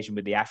conversation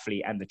with the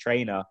athlete and the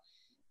trainer,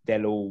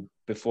 they'll all,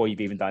 before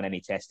you've even done any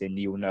testing,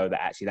 you'll know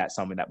that actually that's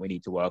something that we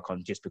need to work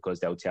on, just because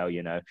they'll tell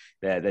you,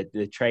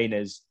 the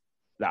trainers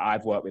that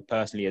I've worked with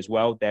personally as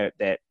well, they're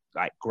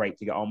like great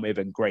to get on with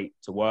and great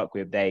to work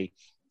with. They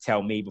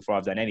tell me before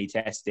I've done any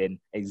testing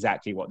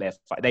exactly what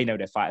they know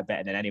their fighter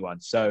better than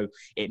anyone. So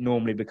it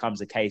normally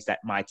becomes a case that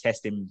my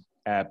testing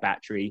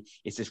battery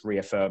is just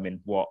reaffirming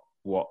what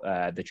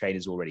the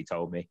trainers already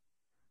told me.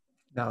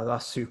 No,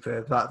 that's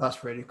superb.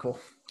 That's really cool.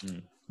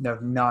 No,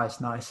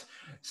 nice.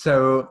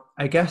 So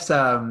I guess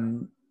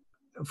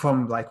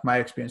from like my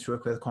experience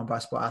working with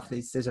combat sport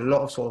athletes, there's a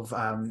lot of sort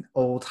of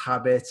old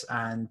habits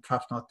and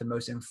perhaps not the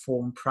most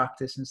informed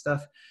practice and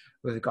stuff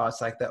with regards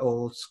to like the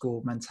old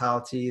school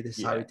mentality. This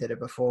is how we did it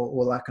before,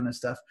 all that kind of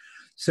stuff.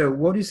 So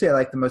what do you say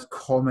like the most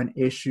common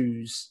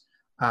issues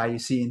you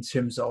see in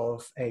terms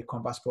of a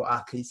combat sport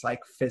athlete's like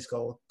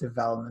physical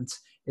development?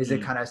 Is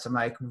it kind of some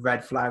like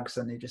red flags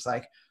and you're just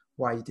like,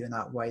 why are you doing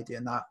that? Why are you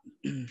doing that?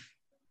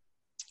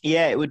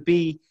 Yeah, it would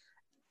be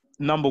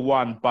number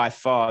one, by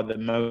far the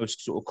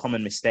most sort of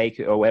common mistake,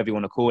 or whatever you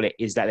want to call it,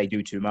 is that they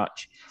do too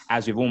much.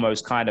 As we've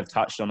almost kind of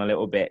touched on a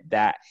little bit,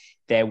 that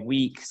their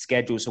week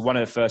schedule. So one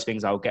of the first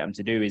things I'll get them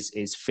to do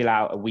is fill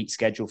out a week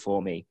schedule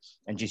for me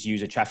and just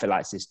use a traffic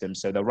light system.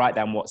 So they'll write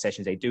down what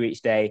sessions they do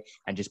each day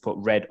and just put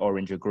red,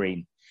 orange, or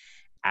green.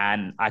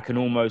 And I can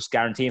almost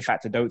guarantee, in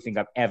fact, I don't think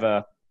I've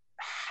ever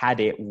had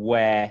it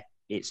where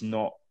it's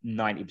not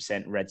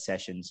 90% red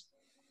sessions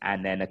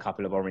and then a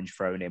couple of orange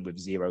thrown in with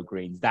 0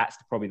 greens. That's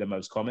probably the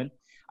most common.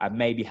 I've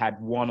maybe had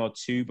 1 or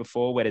 2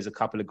 before where there's a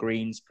couple of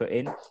greens put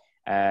in.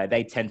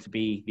 They tend to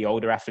be the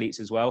older athletes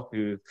as well,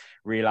 who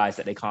realize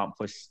that they can't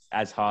push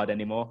as hard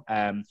anymore.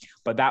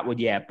 But that would,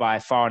 by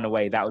far and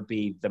away, that would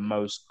be the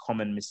most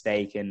common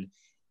mistake and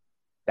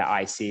that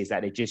I see, is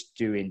that they're just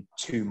doing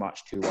too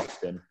much too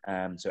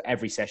often. So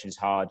every session's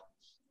hard,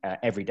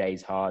 every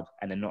day's hard,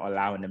 and they're not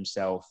allowing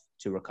themselves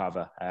to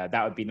recover.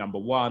 That would be number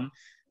one.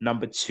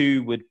 Number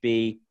two would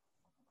be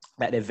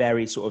that they're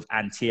very sort of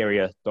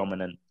anterior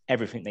dominant.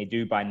 Everything they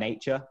do by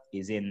nature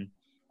is in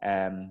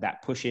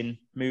that pushing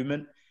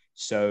movement.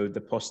 So the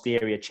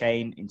posterior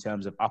chain in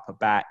terms of upper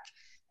back,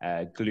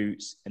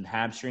 glutes and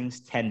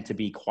hamstrings tend to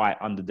be quite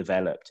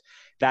underdeveloped.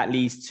 That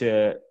leads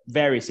to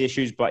various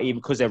issues, but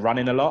even because they're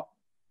running a lot,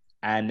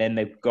 and then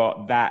they've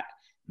got that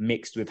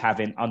mixed with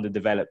having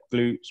underdeveloped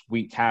glutes,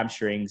 weak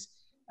hamstrings,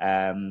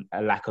 a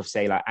lack of,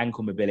 say, like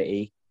ankle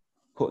mobility.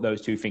 Put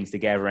those two things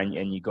together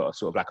and you got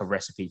sort of like a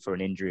recipe for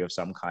an injury of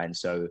some kind.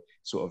 So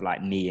sort of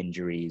like knee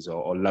injuries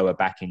or lower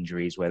back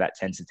injuries where that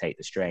tends to take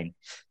the strain.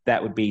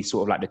 That would be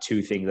sort of like the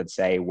two things I'd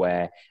say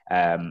where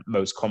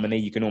most commonly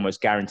you can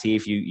almost guarantee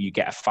if you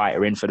get a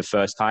fighter in for the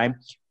first time,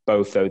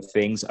 both those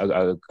things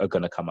are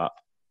going to come up.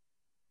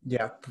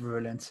 Yeah,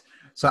 brilliant.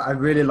 So I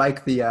really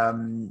like the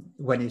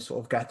when you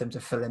sort of get them to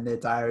fill in their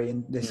diary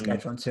and their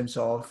schedule in terms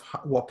of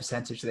what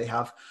percentage they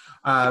have.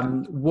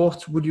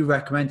 What would you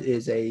recommend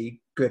is a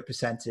good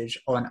percentage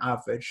on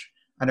average?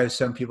 I know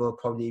some people will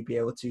probably be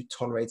able to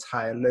tolerate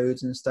higher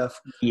loads and stuff.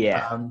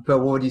 But what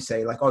would you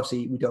say? Like,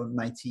 obviously, we don't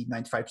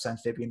 95% of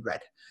it being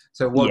red.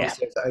 So what would you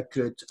say is a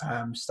good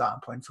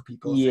starting point for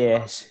people?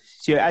 Yes.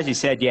 So as you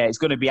said, it's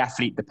going to be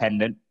athlete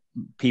dependent.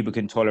 People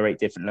can tolerate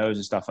different loads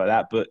and stuff like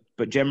that.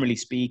 But generally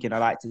speaking, I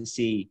like to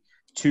see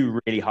 2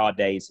 really hard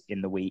days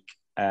in the week.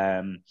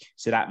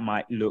 So that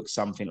might look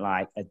something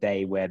like a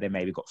day where they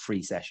maybe got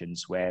 3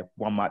 sessions, where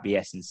one might be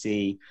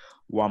S&C,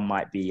 one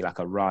might be like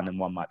a run, and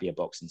one might be a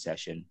boxing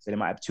session. So they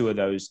might have two of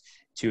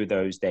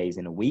those days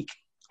in a week.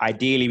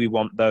 Ideally, we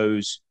want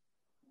those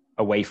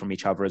away from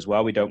each other as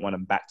well. We don't want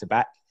them back to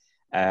back.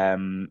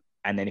 And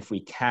then if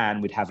we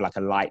can, we'd have like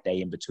a light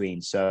day in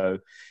between. So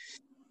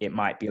it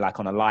might be like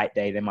on a light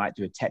day, they might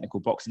do a technical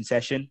boxing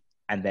session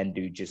and then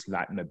do just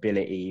like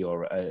mobility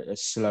or a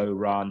slow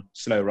run.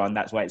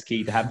 That's why it's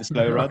key to have the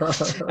slow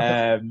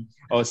run,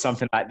 or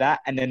something like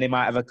that. And then they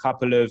might have a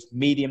couple of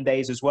medium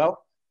days as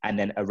well, and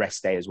then a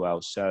rest day as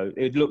well. So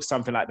it would look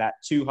something like that: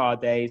 2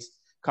 hard days,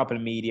 a couple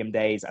of medium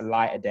days, a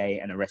lighter day,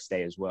 and a rest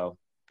day as well.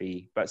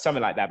 But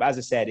something like that. But as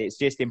I said, it's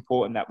just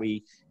important that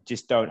we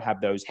just don't have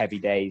those heavy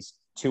days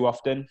too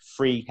often.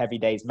 3 heavy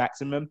days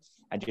maximum,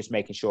 and just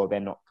making sure they're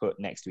not put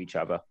next to each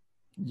other.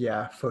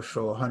 Yeah, for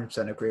sure.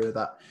 100% agree with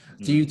that.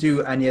 Do you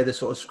do any other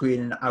sort of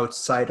screening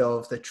outside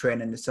of the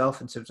training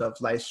itself in terms of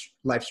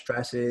life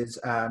stresses,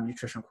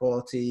 nutrition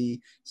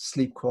quality,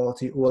 sleep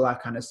quality, all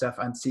that kind of stuff,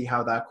 and see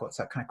how that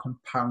kind of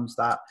compounds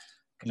that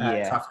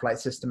traffic light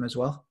system as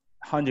well?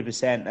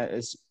 100%.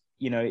 As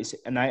you know,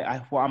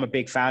 what I'm a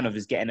big fan of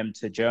is getting them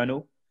to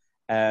journal,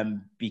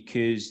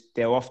 because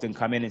they'll often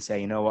come in and say,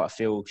 you know what, I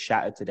feel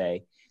shattered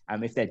today.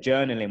 If they're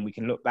journaling, we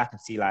can look back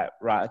and see like,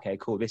 right, okay,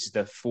 cool. This is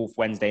the 4th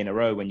Wednesday in a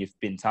row when you've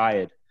been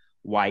tired.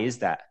 Why is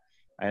that?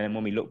 And then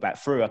when we look back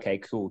through, okay,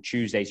 cool.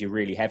 Tuesday's your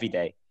really heavy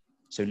day.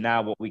 So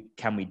now what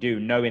can we do?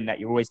 Knowing that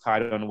you're always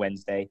tired on a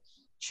Wednesday,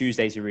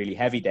 Tuesday's a really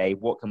heavy day.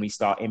 What can we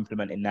start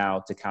implementing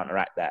now to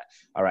counteract that?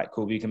 All right,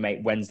 cool. We can make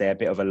Wednesday a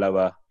bit of a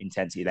lower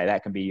intensity day.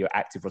 That can be your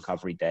active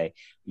recovery day.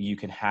 You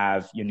can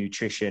have your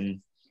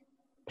nutrition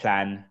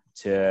plan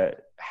to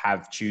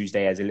have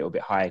Tuesday as a little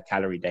bit higher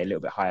calorie day, a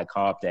little bit higher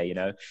carb day. You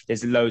know,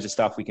 there's loads of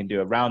stuff we can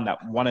do around that.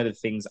 One of the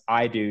things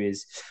I do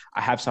is I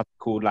have something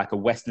called like a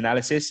West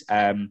analysis.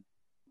 And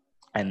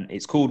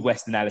it's called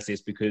West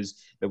analysis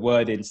because the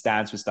wording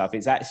stands for stuff.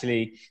 It's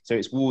actually, so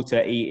it's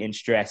water, eating,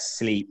 stress,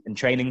 sleep, and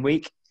training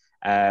week.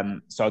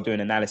 So I'll do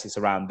an analysis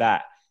around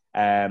that.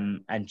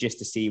 And just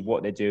to see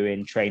what they're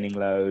doing, training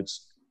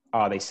loads,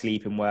 are they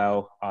sleeping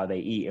well? Are they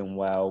eating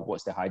well?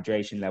 What's their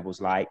hydration levels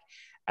like?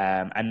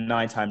 And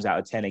 9 times out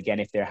of 10, again,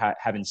 if they're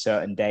having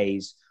certain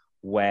days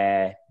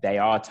where they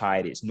are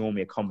tired, it's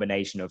normally a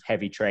combination of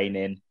heavy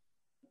training,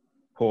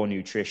 poor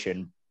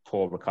nutrition,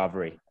 poor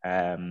recovery.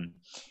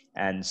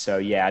 And so,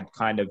 yeah, I'd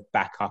kind of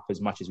back up as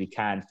much as we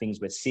can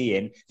things we're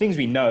seeing, things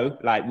we know,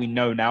 like we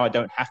know now. I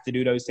don't have to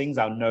do those things.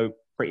 I'll know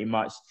pretty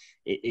much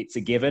it's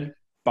a given,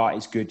 but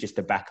it's good just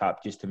to back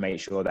up, just to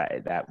make sure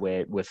that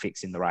we're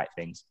fixing the right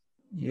things.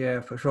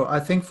 Yeah, for sure. I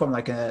think from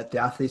like the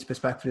athlete's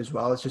perspective as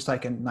well, it's just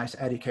like a nice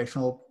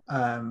educational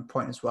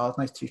point as well,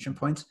 nice teaching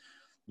point.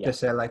 Yeah. To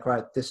say like,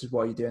 right, this is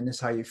what you're doing, this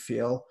is how you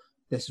feel,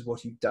 this is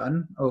what you've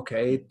done.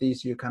 Okay,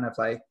 these are your kind of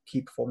like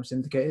key performance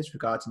indicators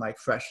regarding like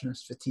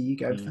freshness,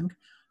 fatigue, everything.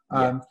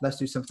 Let's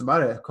do something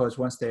about it, because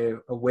once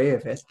they're aware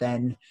of it,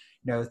 then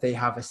they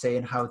have a say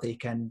in how they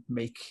can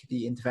make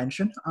the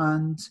intervention,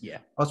 and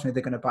ultimately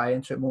they're going to buy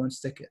into it more and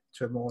stick it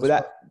to it more.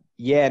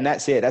 And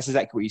that's it. That's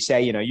exactly what you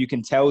say. You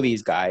can tell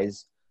these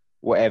guys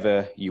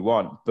whatever you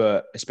want,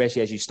 but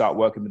especially as you start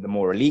working with the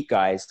more elite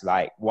guys,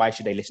 like, why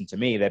should they listen to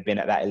me? They've been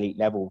at that elite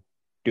level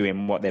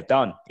doing what they've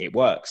done. It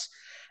works.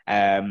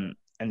 And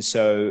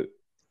so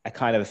I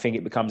kind of think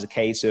it becomes a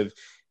case of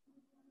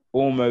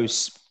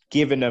almost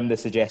giving them the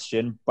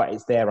suggestion, but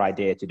it's their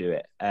idea to do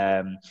it.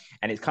 And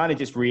it's kind of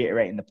just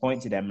reiterating the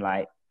point to them,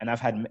 like, and I've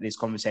had this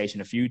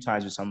conversation a few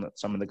times with some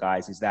of the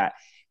guys, is that,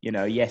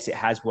 yes, it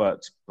has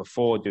worked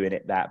before doing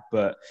it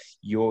but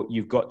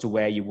you've got to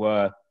where you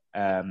were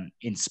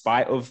in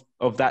spite of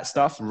that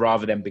stuff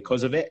rather than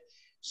because of it.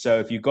 So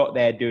if you got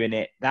there doing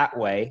it that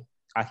way,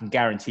 I can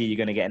guarantee you're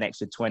going to get an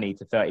extra 20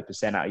 to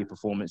 30% out of your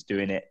performance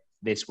doing it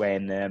this way.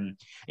 And,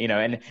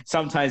 and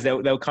sometimes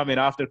they'll come in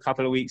after a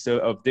couple of weeks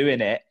of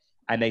doing it,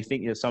 and they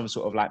think you're some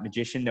sort of like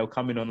magician. They'll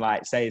come in on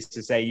like,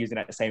 using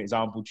that same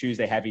example,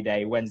 Tuesday, heavy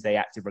day, Wednesday,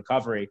 active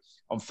recovery.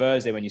 On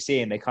Thursday, when you see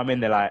them, they come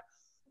in, they're like,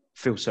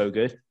 feel so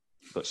good.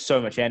 Got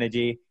so much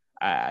energy.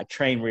 I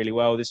trained really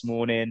well this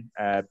morning.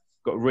 Got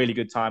a really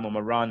good time on my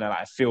run.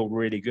 I feel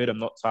really good. I'm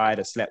not tired.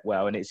 I slept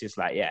well. And it's just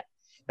like, yeah,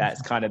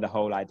 that's kind of the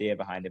whole idea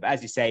behind it. But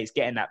as you say, it's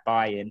getting that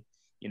buy-in.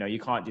 You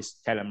can't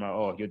just tell them,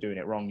 oh, you're doing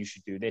it wrong, you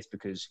should do this,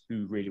 because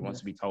who really wants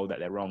to be told that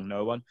they're wrong?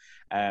 No one.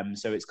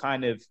 So it's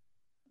kind of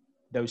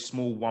those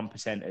small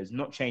 1%ers,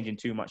 not changing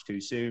too much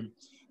too soon,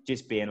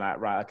 just being like,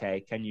 right,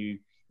 okay, can you,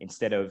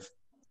 instead of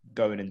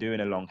going and doing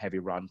a long, heavy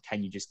run,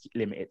 can you just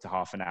limit it to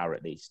half an hour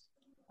at least?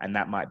 And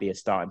that might be a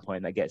starting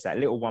point that gets that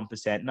little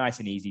 1%, nice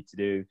and easy to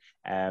do,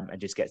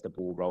 and just gets the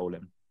ball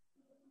rolling.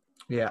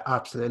 Yeah,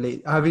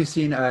 absolutely. Have you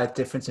seen a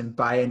difference in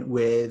buy-in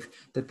with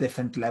the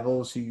different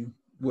levels you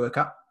work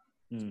at?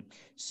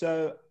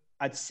 So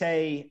I'd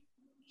say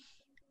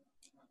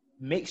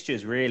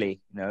mixtures,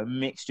 really.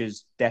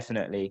 Mixtures,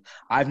 definitely.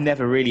 I've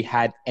never really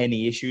had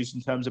any issues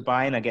in terms of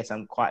buy-in. I guess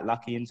I'm quite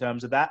lucky in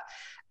terms of that.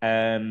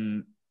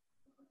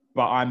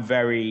 But I'm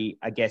very,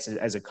 I guess,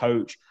 as a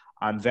coach,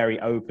 I'm very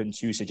open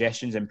to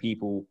suggestions and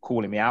people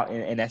calling me out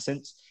in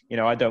essence.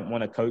 I don't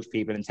want to coach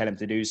people and tell them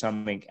to do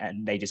something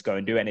and they just go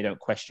and do it and they don't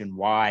question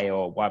why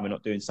or why we're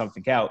not doing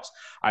something else.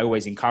 I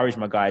always encourage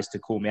my guys to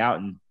call me out,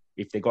 and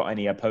if they got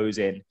any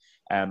opposing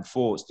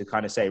thoughts to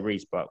kind of say,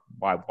 Reece, but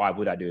why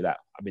would I do that?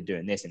 I've been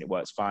doing this and it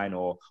works fine.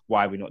 Or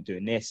why are we not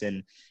doing this?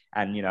 And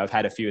I've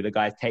had a few of the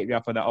guys take me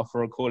up on that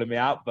offer and calling me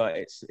out, but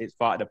it's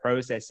part of the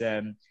process.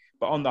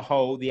 But on the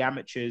whole, the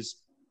amateurs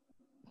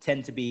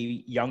tend to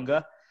be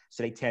younger,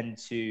 so they tend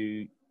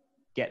to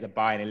get the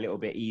buy-in a little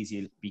bit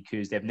easier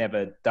because they've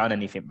never done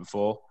anything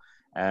before.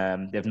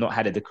 They've not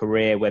had the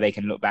career where they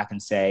can look back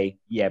and say,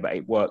 yeah, but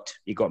it worked.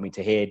 It got me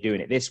to here doing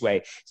it this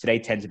way. So they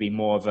tend to be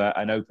more of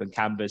an open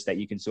canvas that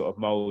you can sort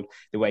of mold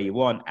the way you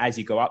want. As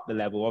you go up the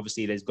level,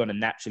 obviously there's going to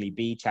naturally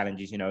be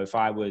challenges. If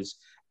I was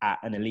at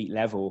an elite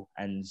level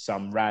and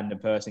some random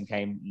person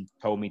came and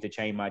told me to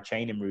change my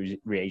training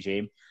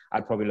regime,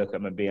 I'd probably look at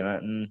them and be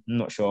like, I'm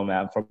not sure,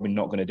 man, I'm probably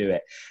not going to do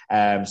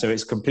it. So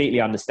it's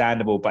completely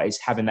understandable, but it's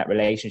having that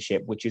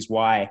relationship, which is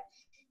why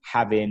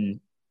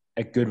having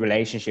a good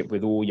relationship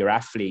with all your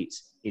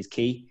athletes is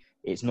key.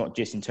 It's not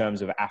just in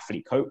terms of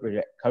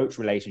athlete-coach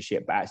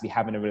relationship, but actually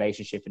having a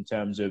relationship in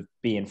terms of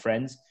being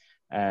friends,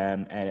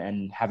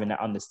 and having that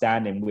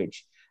understanding,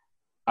 which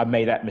I've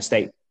made that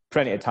mistake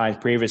plenty of times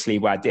previously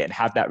where I didn't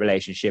have that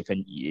relationship,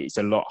 and it's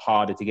a lot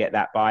harder to get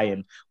that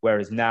buy-in.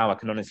 Whereas now I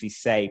can honestly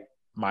say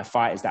my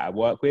fighters that I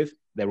work with,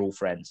 they're all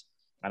friends,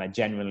 and I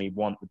genuinely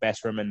want the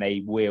best for them, and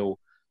they will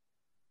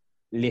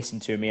listen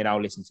to me and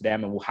I'll listen to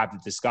them, and we'll have the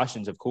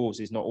discussions. Of course,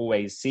 it's not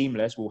always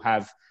seamless. We'll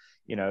have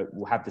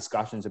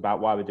discussions about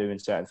why we're doing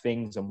certain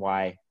things and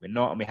why we're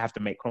not, and we have to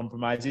make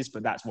compromises,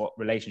 but that's what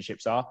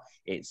relationships are.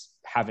 It's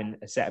having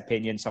a set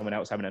opinion, someone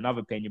else having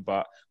another opinion,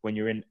 but when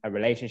you're in a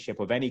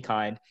relationship of any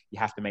kind, you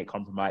have to make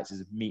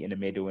compromises, meet in the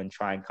middle and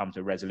try and come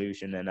to a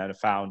resolution. And I've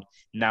found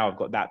now I've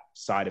got that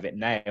side of it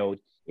nailed,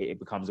 it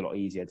becomes a lot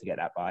easier to get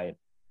that buy-in.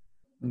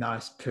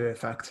 Nice,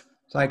 perfect.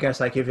 So I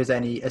guess if there's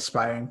any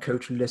aspiring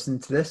coach listening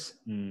to this,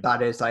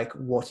 that is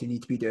what you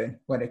need to be doing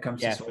when it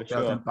comes to sort of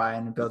building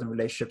buy-in and building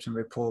relationships and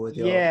rapport with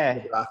your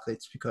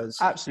athletes, because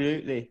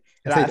absolutely,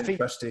 if they don't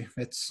trust you,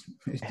 it's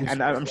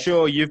and I'm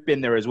sure you've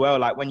been there as well.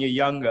 Like when you're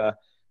younger,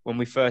 when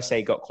we first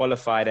got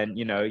qualified, and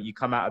you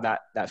come out of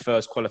that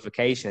first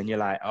qualification and you're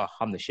like, oh,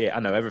 I'm the shit, I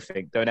know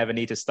everything, don't ever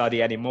need to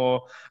study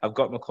anymore, I've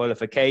got my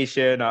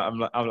qualification, I'm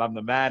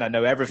the man, I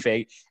know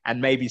everything.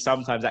 And maybe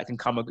sometimes that can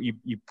come,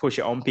 you push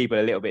it on people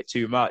a little bit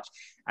too much,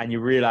 and you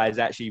realize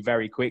actually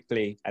very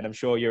quickly, and I'm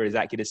sure you're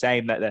exactly the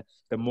same, that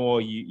the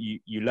more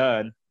you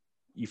learn,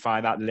 you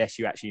find out the less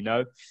you actually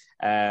know.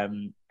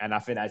 And I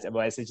think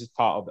it's just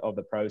part of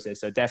the process.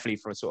 So definitely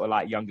for sort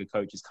of younger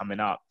coaches coming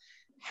up,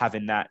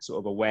 having that sort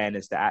of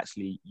awareness that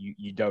actually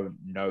you don't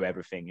know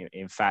everything.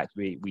 In fact,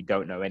 we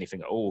don't know anything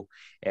at all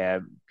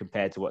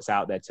compared to what's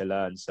out there to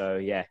learn. So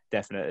yeah,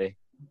 definitely.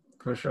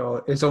 For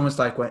sure. It's almost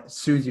like when as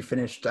soon as you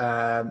finished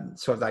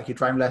sort of your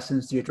driving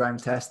lessons, do your driving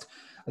test,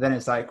 and then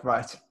it's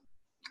right,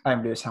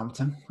 I'm Lewis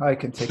Hamilton, I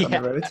can take on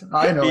the road,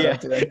 I know what I'm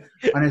doing.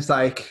 And it's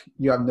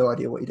you have no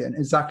idea what you're doing.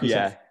 Exactly.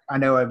 Yeah. I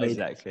know I made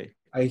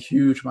a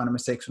huge amount of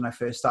mistakes when I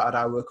first started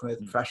out working with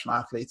professional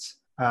athletes.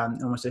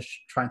 Almost just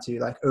trying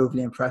to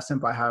overly impress them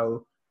by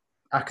how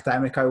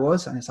academic I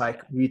was, and it's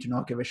we do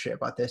not give a shit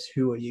about this.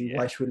 Who are you?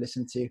 Why should we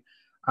listen to you?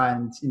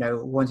 And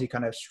once you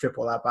kind of strip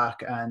all that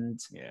back and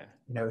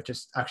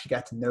just actually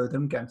get to know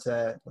them, get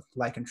them to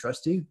like and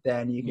trust you,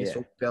 then you can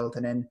start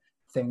building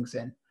things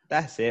in.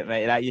 That's it,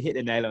 mate. You hit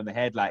the nail on the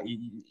head.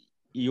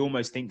 You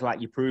almost think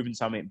you're proving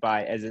something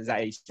by, as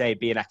you say,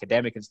 being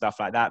academic and stuff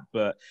like that.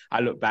 But I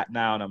look back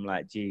now and I'm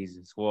like,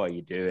 Jesus, what are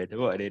you doing?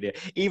 What are you doing?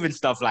 Even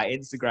stuff like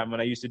Instagram, when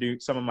I used to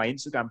do some of my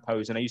Instagram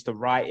posts and I used to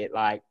write it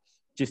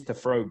just to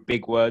throw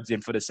big words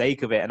in for the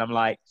sake of it. And I'm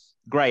like,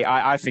 great,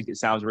 I think it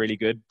sounds really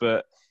good,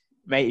 but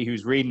matey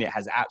who's reading it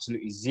has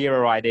absolutely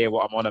zero idea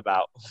what I'm on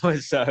about.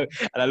 So, and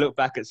I look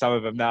back at some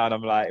of them now and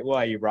I'm like,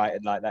 why are you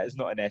writing like that? It's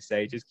not an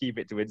essay. Just keep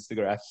it to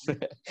Instagram.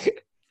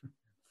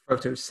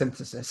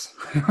 Photosynthesis.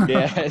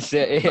 Yeah.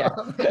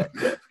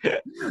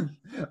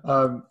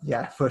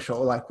 For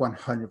sure,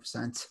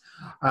 100%.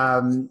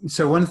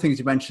 So one of the things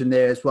you mentioned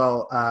there as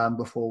well,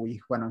 before we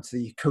went on to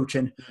the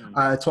coaching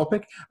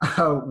topic,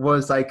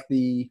 was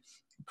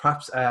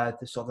perhaps the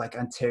sort of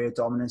anterior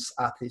dominance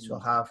athletes will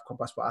have,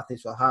 combat sport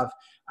athletes will have,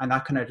 and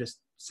that kind of just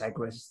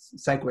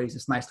segues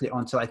us nicely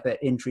onto the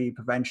injury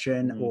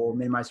prevention or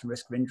minimizing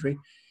risk of injury.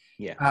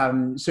 Yeah.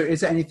 So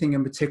is there anything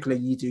in particular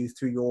you do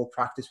through your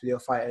practice with your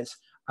fighters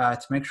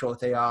to make sure that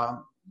they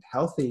are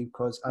healthy?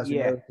 Because as we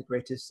know, the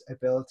greatest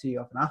ability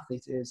of an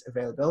athlete is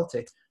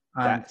availability.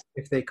 And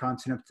if they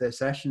can't turn up to their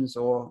sessions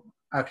or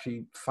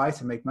actually fight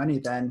and make money,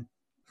 then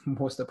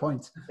what's the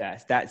point?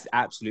 That's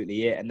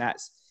absolutely it. And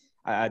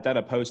I done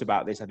a post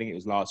about this, I think it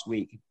was last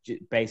week,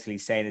 basically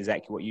saying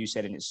exactly what you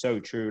said. And it's so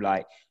true.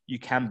 You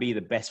can be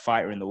the best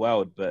fighter in the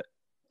world, but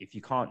if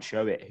you can't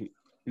show it,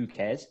 who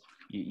cares?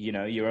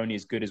 You're only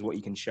as good as what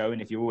you can show.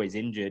 And if you're always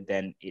injured,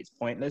 then it's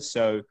pointless.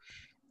 So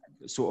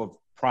sort of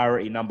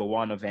priority number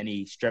one of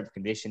any strength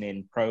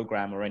conditioning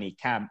program or any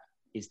camp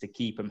is to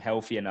keep them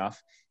healthy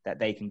enough that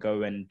they can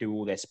go and do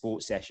all their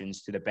sports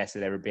sessions to the best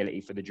of their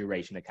ability for the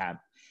duration of camp.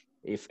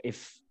 If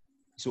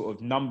sort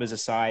of numbers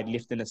aside,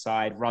 lifting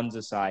aside, runs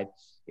aside,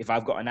 if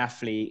I've got an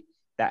athlete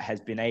that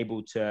has been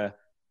able to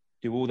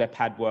do all their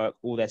pad work,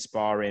 all their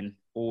sparring,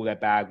 all their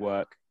bag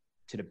work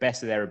to the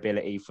best of their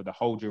ability for the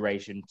whole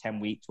duration,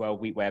 10-week,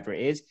 12-week, whatever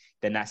it is,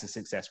 then that's a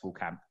successful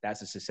camp.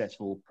 That's a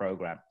successful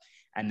program.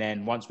 And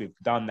then once we've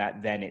done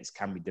that, then it's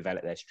can we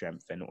develop their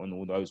strength and on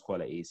all those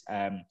qualities.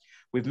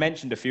 We've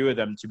mentioned a few of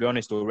them, to be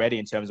honest, already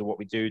in terms of what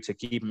we do to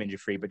keep them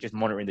injury-free, but just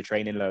monitoring the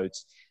training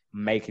loads,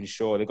 making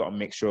sure they've got a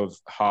mixture of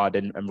hard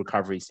and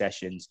recovery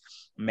sessions,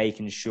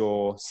 making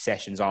sure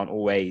sessions aren't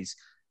always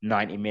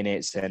 90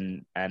 minutes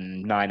and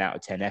 9 out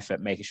of 10 effort,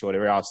 making sure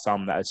there are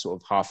some that are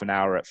sort of half an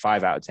hour at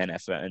 5 out of 10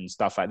 effort and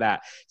stuff like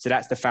that. So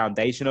that's the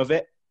foundation of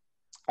it.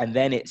 And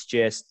then it's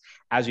just,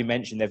 as we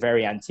mentioned, they're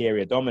very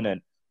anterior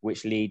dominant,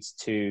 which leads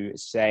to,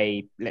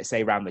 let's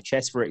say around the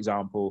chest, for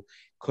example,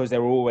 because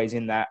they're always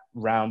in that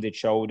rounded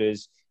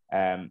shoulders,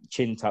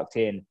 chin tucked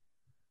in,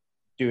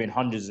 doing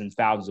hundreds and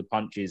thousands of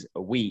punches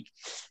a week,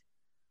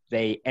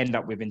 they end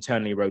up with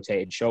internally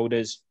rotated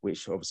shoulders,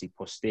 which obviously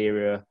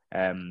posterior,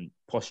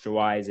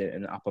 posture-wise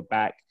and upper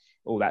back,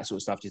 all that sort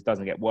of stuff just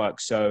doesn't get work.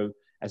 So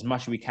as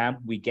much as we can,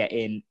 we get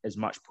in as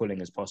much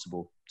pulling as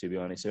possible, to be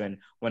honest. And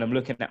when I'm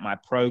looking at my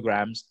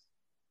programs,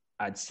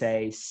 I'd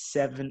say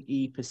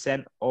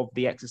 70% of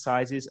the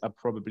exercises are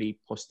probably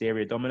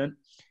posterior dominant.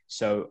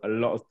 So a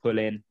lot of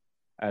pulling,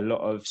 a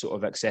lot of sort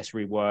of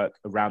accessory work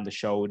around the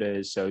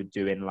shoulders. So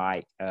doing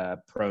like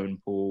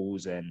prone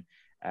pulls and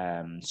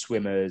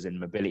swimmers and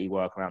mobility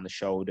work around the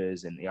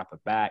shoulders and the upper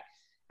back.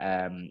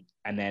 And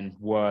then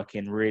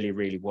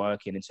really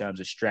working in terms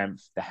of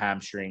strength, the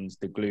hamstrings,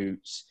 the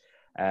glutes,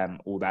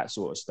 all that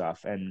sort of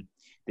stuff. And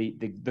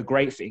the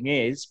great thing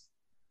is,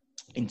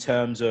 in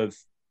terms of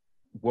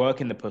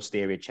working the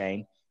posterior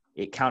chain,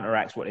 it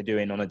counteracts what they're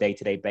doing on a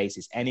day-to-day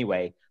basis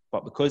anyway.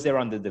 But because they're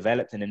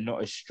underdeveloped and they're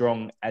not as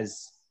strong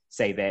as,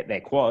 say,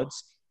 their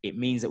quads, it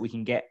means that we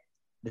can get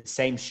the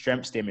same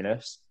strength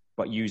stimulus,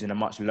 but using a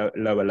much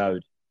lower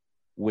load,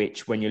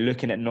 which when you're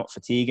looking at not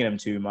fatiguing them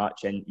too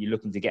much and you're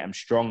looking to get them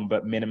strong,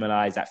 but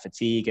minimize that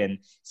fatigue and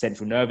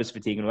central nervous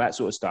fatigue and all that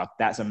sort of stuff,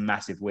 that's a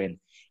massive win.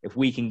 If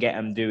we can get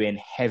them doing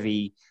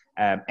heavy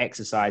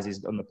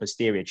exercises on the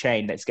posterior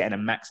chain, that's getting a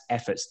max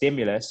effort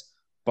stimulus,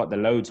 but the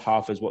load's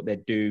half as what they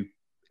do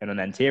in an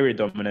anterior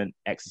dominant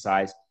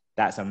exercise,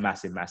 that's a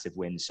massive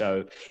win.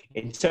 So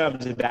in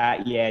terms of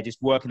that, yeah, just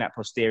working that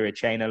posterior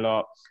chain a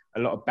lot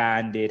of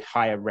banded,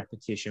 higher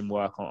repetition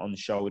work on the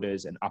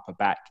shoulders and upper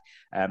back,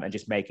 and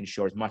just making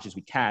sure as much as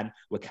we can,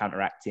 we're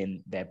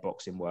counteracting their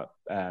boxing work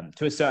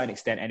to a certain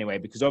extent anyway,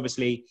 because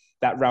obviously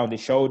that rounded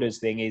shoulders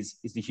thing is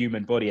the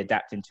human body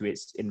adapting to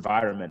its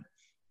environment.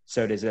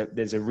 So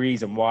there's a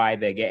reason why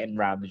they're getting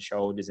rounded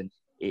shoulders, and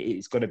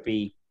it's going to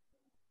be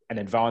an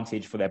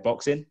advantage for their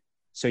boxing.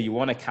 So you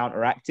want to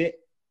counteract it,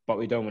 but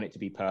we don't want it to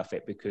be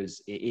perfect,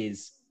 because it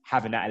is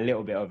having that a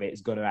little bit of it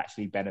is going to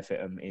actually benefit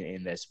them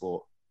in their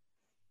sport.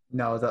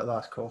 No,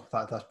 that's cool.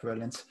 That's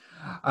brilliant.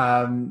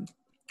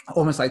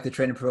 Almost like the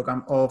training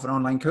program of an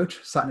online coach,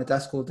 sat in a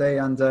desk all day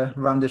and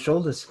rounded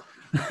shoulders.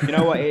 You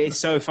know what? It's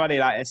so funny.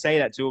 Like I say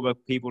that to all the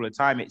people all the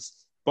time.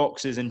 It's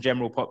boxers and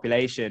general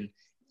population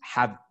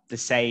have the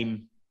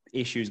same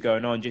issues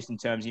going on, just in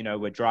terms,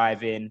 we're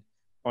driving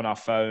on our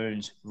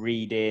phones,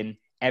 reading,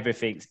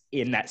 everything's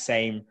in that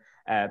same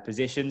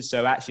position.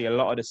 So actually a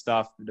lot of the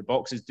stuff the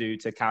boxers do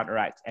to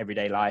counteract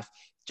everyday life,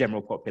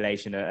 general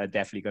population are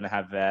definitely going to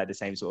have the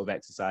same sort of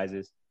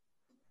exercises.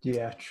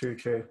 Yeah,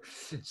 true.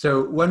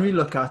 So when we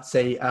look at,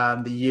 say,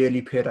 the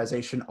yearly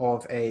periodization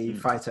of a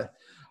fighter,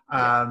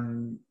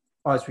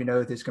 as we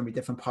know, there's going to be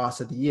different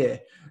parts of the year.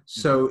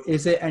 So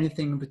is there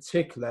anything in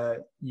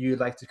particular you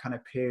like to kind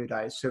of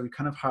periodize? So we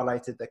kind of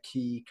highlighted the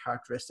key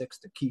characteristics,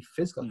 the key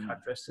physical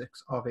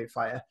characteristics of a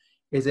fighter.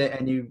 Is there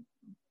any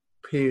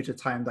period of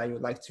time that you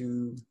would like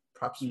to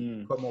perhaps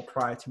put more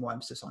priority, more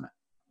emphasis on it?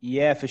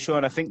 Yeah, for sure.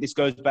 And I think this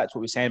goes back to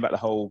what we were saying about the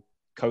whole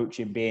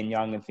coaching, being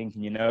young and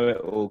thinking you know it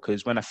all.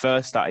 Because when I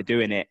first started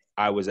doing it,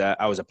 I was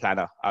a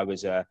planner. I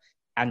was a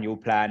annual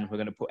plan. We're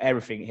going to put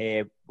everything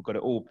here. We've got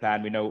it all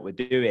planned. We know what we're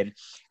doing.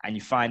 And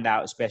you find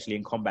out, especially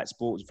in combat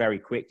sports, very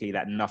quickly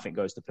that nothing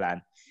goes to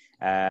plan.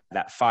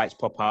 That fights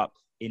pop up,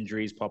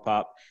 injuries pop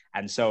up.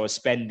 And so I was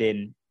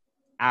spending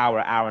hour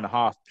and a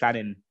half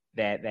planning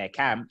their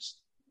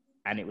camps,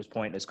 and it was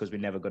pointless because we're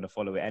never going to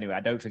follow it anyway.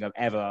 I don't think I've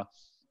ever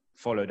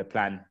followed a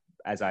plan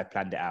as I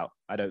planned it out.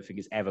 I don't think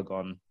it's ever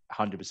gone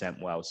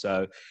 100% well.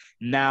 So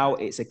now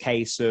it's a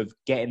case of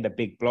getting the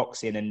big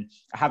blocks in, and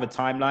I have a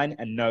timeline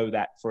and know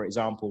that, for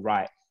example,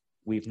 right,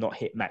 we've not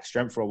hit max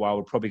strength for a while.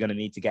 We're probably going to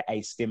need to get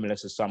a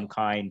stimulus of some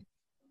kind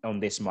on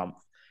this month.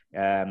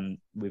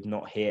 We've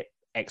not hit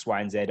X,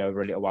 Y, and Z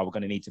over a little while. We're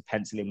going to need to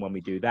pencil in when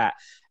we do that.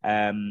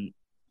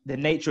 The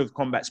nature of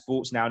combat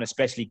sports now, and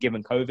especially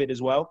given COVID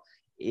as well,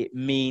 it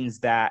means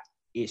that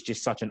it's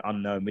just such an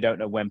unknown. We don't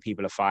know when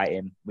people are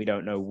fighting. We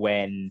don't know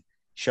when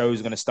shows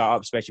are going to start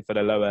up, especially for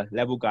the lower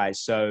level guys.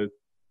 So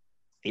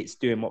it's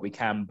doing what we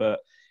can. But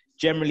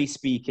generally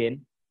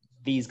speaking,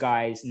 these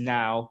guys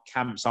now,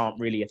 camps aren't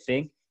really a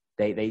thing.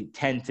 They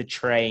tend to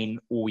train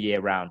all year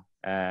round.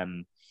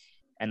 And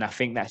And I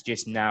think that's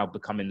just now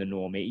becoming the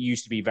norm. It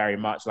used to be very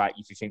much like,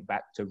 if you think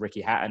back to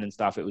Ricky Hatton and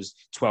stuff, it was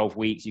 12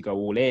 weeks, you go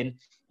all in,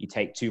 you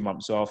take 2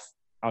 months off,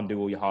 undo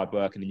all your hard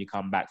work, and then you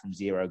come back from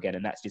zero again.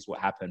 And that's just what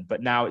happened.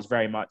 But now it's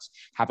very much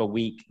have a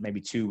week, maybe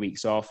 2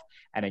 weeks off,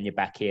 and then you're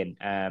back in.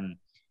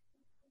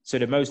 So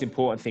the most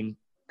important thing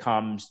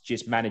comes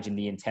just managing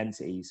the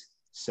intensities.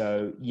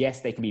 So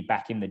yes, they can be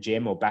back in the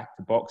gym or back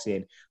to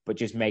boxing, but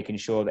just making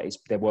sure that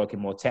they're working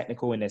more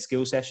technical in their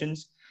skill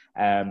sessions.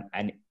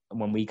 And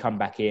when we come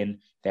back in,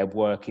 they're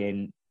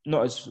working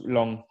not as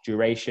long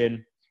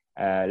duration,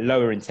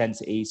 lower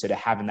intensity. So they're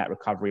having that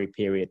recovery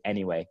period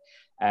anyway.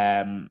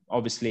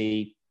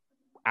 Obviously,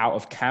 out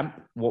of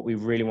camp, what we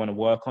really want to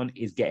work on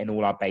is getting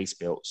all our base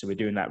built. So we're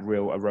doing that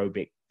real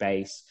aerobic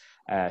base,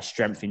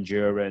 strength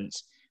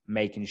endurance,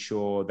 making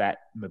sure that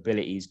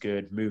mobility is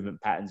good, movement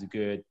patterns are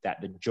good,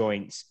 that the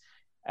joints,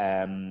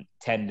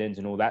 tendons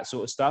and all that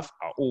sort of stuff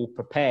are all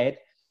prepared.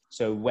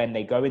 So when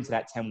they go into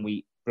that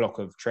 10-week block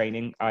of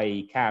training,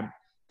 i.e. camp,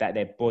 that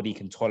their body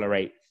can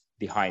tolerate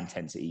the high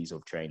intensities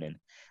of training.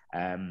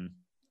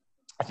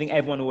 I think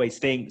everyone always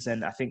thinks,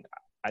 and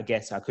I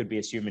guess I could be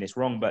assuming it's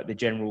wrong, but the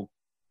general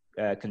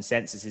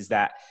consensus is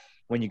that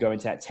when you go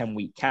into that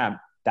 10-week camp,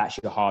 that's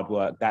your hard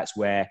work. That's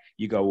where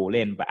you go all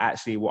in. But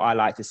actually what I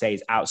like to say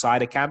is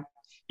outside of camp,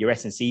 your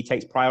S&C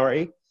takes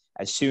priority.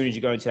 As soon as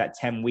you go into that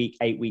 10-week,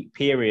 8-week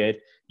period,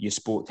 your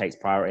sport takes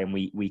priority, and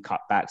we cut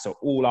back. So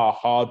all our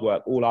hard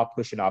work, all our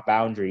pushing our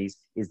boundaries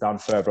is done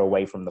further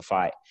away from the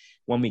fight.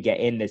 When we get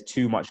in, there's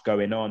too much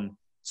going on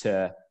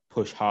to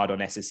push hard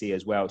on S&C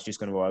as well. It's just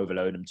going to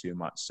overload them too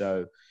much.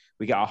 So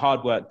we get our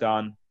hard work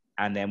done.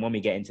 And then when we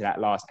get into that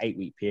last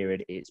 8-week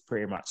period, it's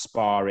pretty much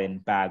sparring,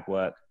 bag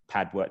work,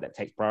 pad work that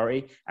takes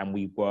priority. And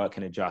we work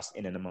and adjust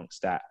in and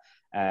amongst that.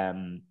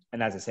 And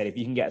as I said, if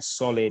you can get a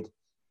solid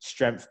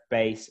strength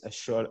base,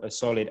 a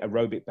solid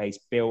aerobic base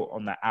built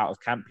on that out of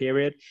camp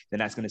period, then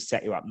that's going to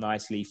set you up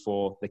nicely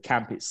for the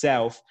camp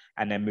itself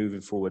and then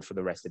moving forward for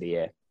the rest of the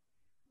year.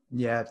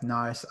 Yeah,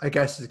 nice. I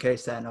guess it's the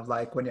case then of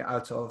like when you're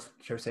out of,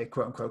 shall we say,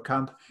 quote unquote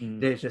camp,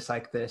 there's just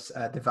like this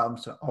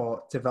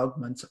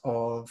development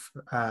of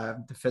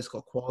the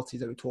physical quality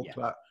that we talked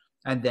about.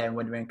 And then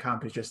when we're in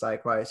camp, it's just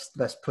like, right,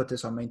 let's put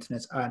this on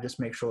maintenance and just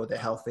make sure they're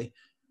healthy.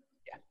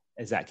 Yeah,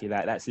 exactly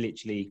that. That's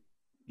literally,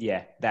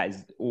 that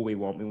is all we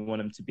want. We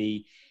want them to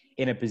be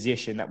in a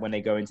position that when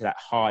they go into that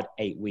hard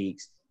 8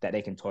 weeks, that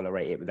they can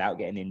tolerate it without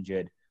getting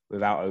injured,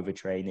 without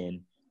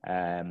overtraining,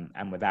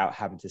 and without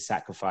having to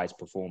sacrifice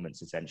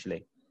performance,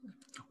 essentially.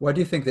 What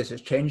do you think this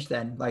has changed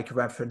then? Like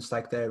reference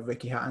like the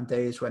Ricky Hatton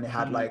days when they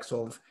had like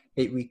sort of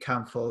 8-week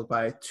camp followed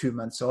by 2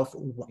 months off.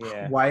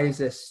 Why has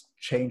this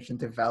changed and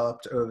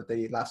developed over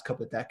the last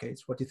couple of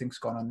decades? What do you think's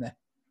gone on there?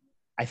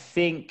 I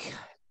think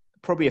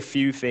probably a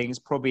few things,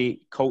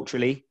 probably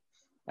culturally,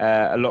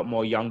 a lot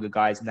more younger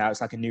guys now.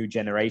 It's like a new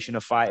generation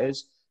of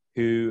fighters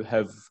who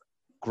have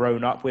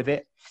grown up with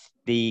it.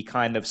 The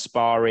kind of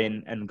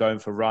sparring and going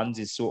for runs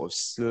is sort of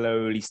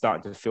slowly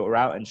starting to filter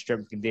out, and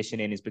strength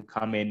conditioning is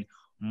becoming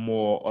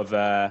more of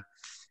a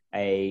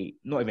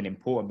not even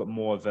important, but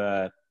more of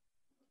a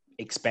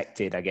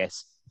expected, I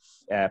guess,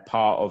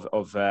 part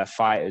of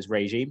fighters'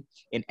 regime.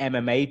 In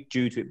MMA,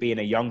 due to it being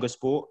a younger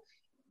sport,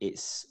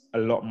 it's a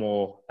lot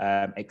more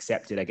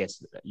accepted, I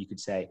guess you could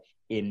say,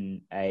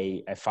 in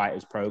a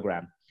fighter's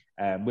program.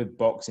 With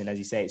boxing, as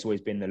you say, it's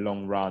always been the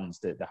long runs,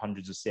 the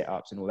hundreds of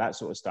sit-ups and all that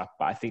sort of stuff.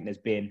 But I think there's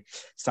been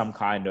some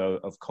kind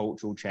of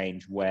cultural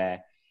change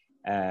where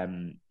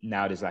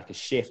now there's like a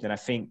shift. And I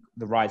think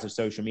the rise of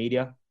social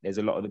media, there's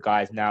a lot of the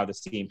guys now that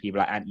seeing people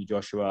like Anthony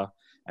Joshua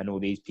and all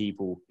these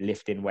people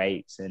lifting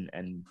weights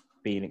and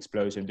being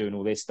explosive and doing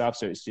all this stuff.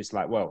 So it's just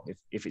like, well,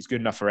 if it's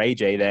good enough for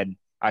AJ, then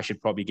I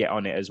should probably get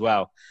on it as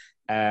well.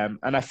 And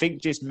I think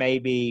just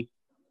maybe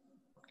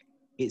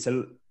it's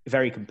a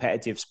very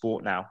competitive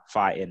sport now,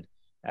 fighting.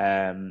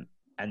 And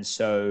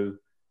so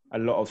a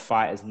lot of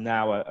fighters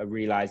now are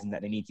realizing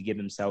that they need to give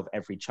themselves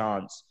every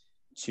chance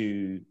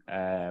to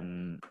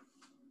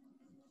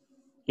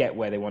get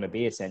where they want to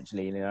be,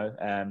 essentially. You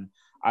know,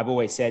 I've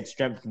always said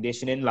strength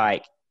conditioning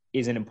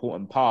is an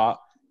important part.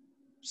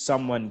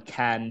 Someone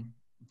can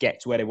get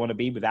to where they want to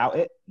be without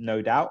it,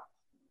 no doubt.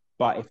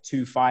 But if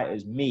two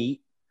fighters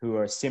meet who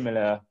are a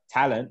similar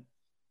talent,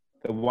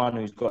 the one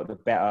who's got the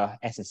better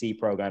S&C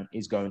program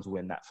is going to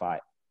win that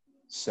fight.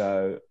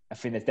 So I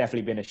think there's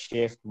definitely been a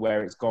shift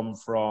where it's gone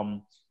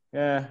from,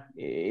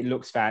 it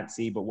looks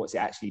fancy, but what's it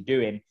actually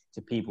doing,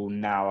 to people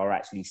now are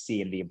actually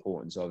seeing the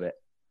importance of it.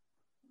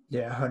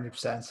 Yeah,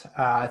 100%.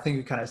 I think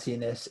we've kind of seen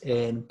this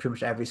in pretty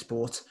much every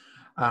sport.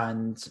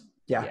 And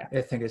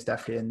I think it's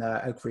definitely in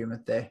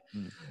agreement there.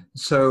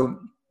 So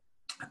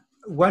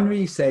when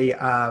we say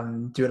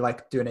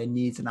doing a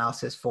needs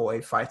analysis for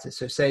a fighter,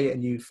 so say a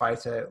new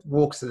fighter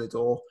walks through the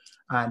door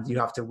and you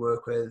have to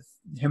work with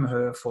him or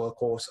her for the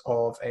course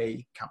of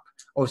a camp.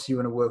 Obviously, you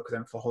want to work with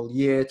them for a whole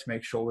year to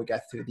make sure we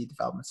get through the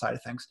development side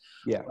of things.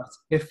 Yeah. But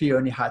if you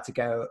only had to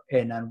go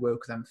in and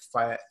work with them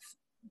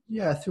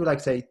through like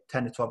say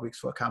 10 to 12 weeks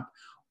for a camp,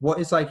 what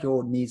is like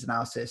your needs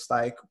analysis?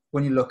 Like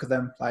when you look at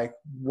them, like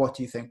what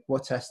do you think?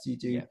 What tests do you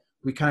do? Yeah.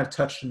 we kind of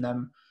touched on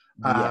them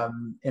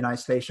in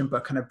isolation,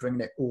 but kind of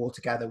bringing it all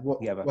together.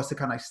 What's the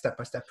kind of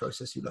step-by-step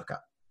process you look at?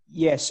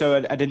 Yeah,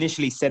 so I'd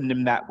initially send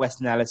them that West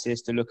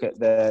analysis to look at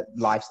the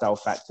lifestyle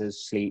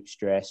factors, sleep,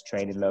 stress,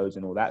 training loads,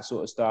 and all that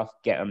sort of stuff.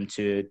 Get them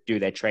to do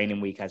their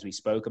training week, as we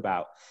spoke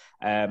about.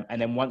 And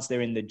then once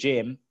they're in the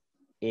gym,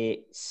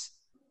 it's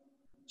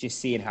just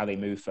seeing how they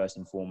move first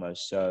and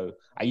foremost. So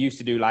I used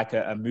to do like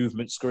a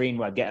movement screen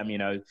where I'd get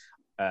them,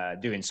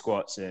 doing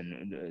squats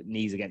and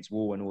knees against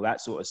wall and all that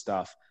sort of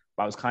stuff.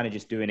 But I was kind of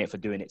just doing it for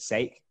doing its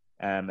sake.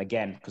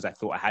 Again, because I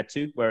thought I had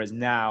to. Whereas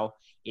now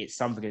it's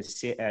something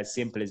as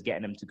simple as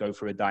getting them to go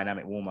through a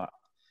dynamic warm-up.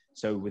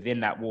 So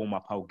within that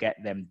warm-up, I'll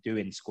get them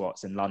doing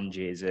squats and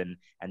lunges and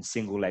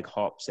single leg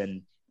hops.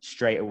 And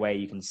straight away,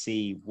 you can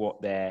see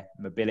what their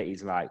mobility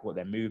is like, what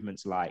their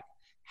movement's like,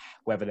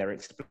 whether they're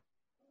explosive,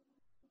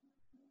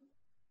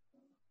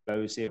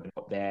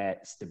 what their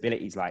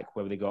stability is like,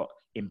 whether they got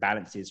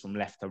imbalances from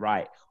left to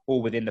right,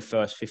 all within the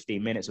first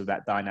 15 minutes of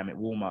that dynamic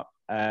warm-up.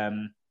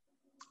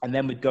 And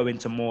then we'd go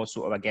into more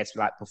sort of, I guess,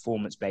 like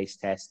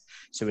performance-based tests.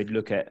 So we'd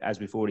look at, as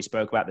we've already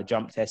spoke about, the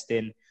jump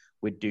testing.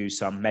 We'd do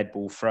some med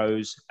ball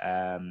throws.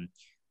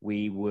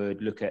 We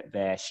would look at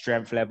their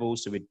strength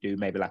levels. So we'd do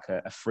maybe like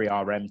a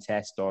 3RM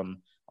test on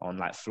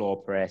like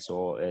floor press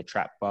or a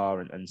trap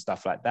bar and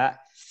stuff like that.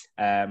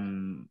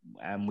 And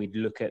we'd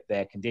look at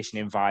their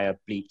conditioning via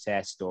bleep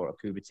test or a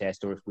Kuba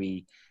test, or if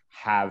we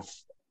have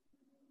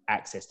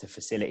access to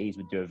facilities,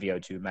 we'd do a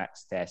VO2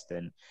 max test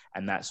and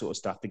that sort of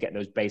stuff to get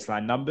those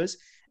baseline numbers.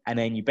 And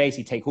then you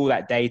basically take all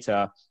that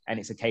data and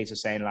it's a case of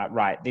saying like,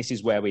 right, this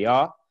is where we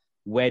are.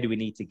 Where do we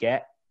need to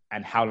get?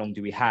 And how long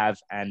do we have?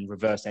 And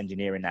reverse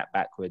engineering that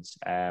backwards.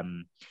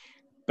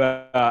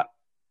 But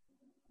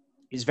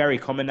it's very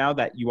common now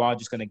that you are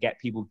just going to get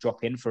people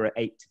drop in for an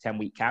 8 to 10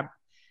 week camp.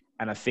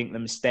 And I think the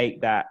mistake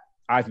that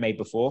I've made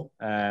before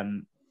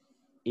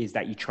is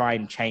that you try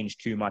and change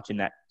too much in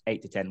that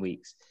 8 to 10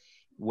 weeks.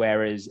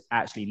 Whereas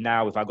actually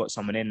now, if I got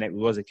someone in, it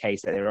was a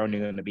case that they're only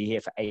going to be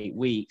here for 8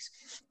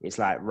 weeks. It's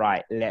like,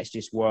 right, let's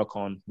just work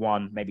on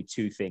one, maybe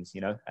two things,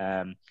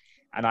 And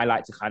I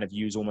like to kind of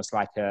use almost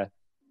like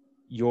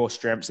your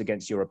strengths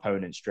against your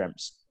opponent's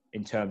strengths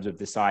in terms of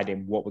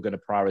deciding what we're going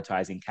to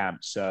prioritize in camp.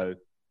 So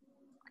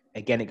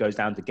again, it goes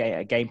down to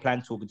a game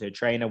plan, talking to a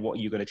trainer, what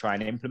are you going to try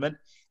and implement?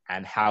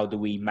 And how do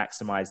we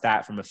maximize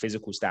that from a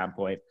physical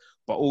standpoint?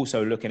 But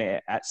also looking at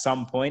it at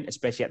some point,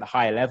 especially at the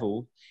higher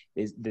level,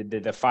 is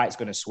the fight's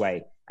going to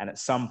sway. And at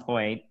some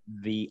point,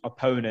 the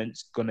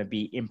opponent's going to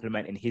be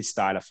implementing his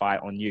style of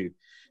fight on you.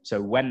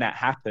 So when that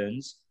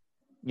happens,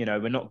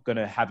 we're not going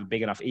to have a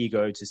big enough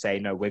ego to say,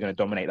 no, we're going to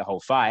dominate the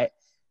whole fight.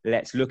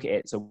 Let's look at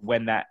it. So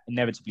when that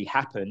inevitably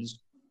happens,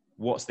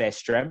 what's their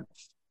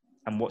strength?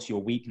 And what's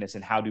your weakness?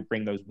 And how do you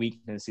bring those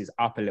weaknesses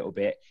up a little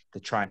bit to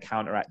try and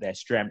counteract their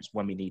strengths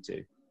when we need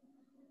to?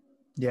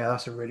 Yeah,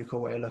 that's a really cool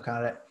way to look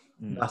at it.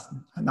 And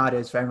that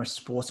is very much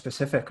sports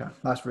specific.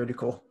 That's really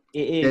cool.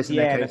 It is,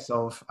 yeah. In a case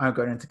of, I'm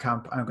going into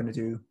camp, I'm going to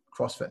do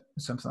CrossFit or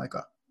something like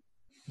that.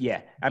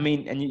 Yeah, I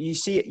mean, and you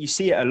see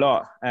it a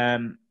lot,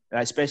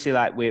 especially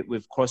like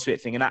with CrossFit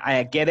thing. And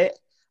I get it.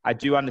 I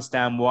do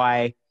understand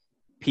why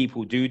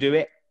people do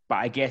it, but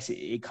I guess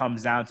it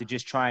comes down to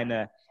just trying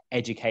to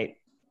educate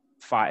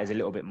fighters a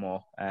little bit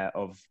more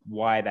of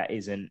why that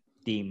isn't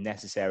deemed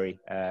necessary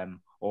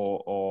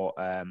or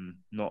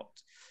not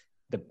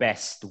the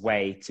best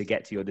way to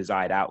get to your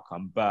desired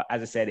outcome. But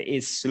as I said, it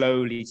is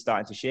slowly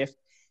starting to shift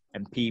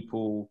and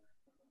people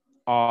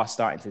are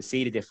starting to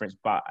see the difference.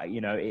 But,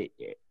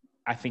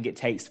 I think it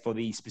takes for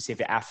the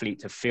specific athlete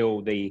to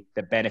feel the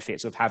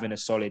benefits of having a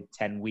solid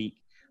 10-week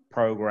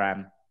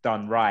program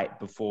done right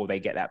before they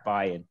get that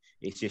buy-in.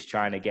 It's just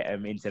trying to get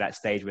them into that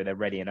stage where they're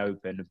ready and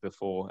open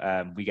before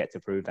we get to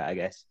prove that, I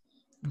guess.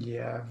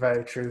 Yeah,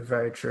 very true.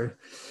 Very true.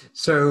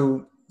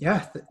 So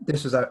yeah,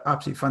 this was an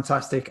absolutely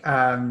fantastic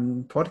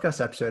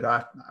podcast episode.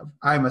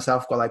 I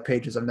myself got like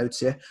pages of notes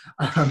here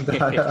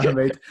that I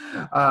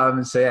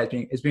made. So yeah,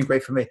 it's been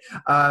great for me.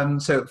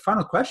 So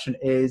final question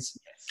is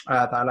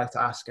that I'd like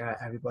to ask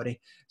everybody.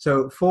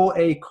 So for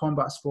a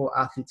combat sport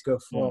athlete to go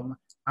from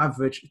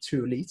average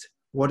to elite,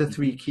 what are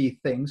 3 key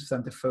things for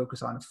them to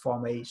focus on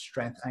from a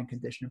strength and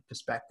conditioning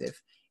perspective?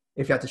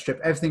 If you had to strip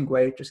everything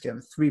away, just give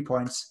them 3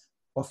 points,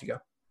 off you go.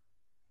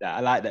 I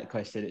like that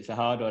question. It's a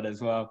hard one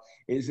as well.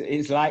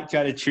 It's like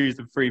trying to choose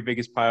the 3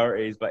 biggest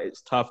priorities, but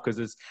it's tough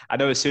because I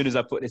know as soon as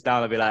I put this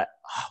down, I'll be like,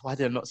 oh, why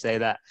did I not say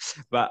that?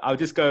 But I'll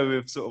just go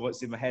with sort of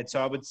what's in my head.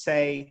 So I would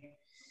say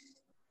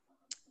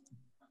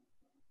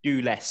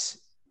do less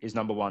is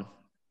number 1.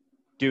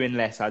 Doing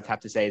less, I'd have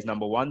to say, is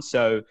number 1.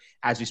 So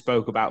as we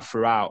spoke about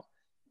throughout,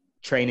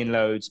 training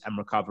loads and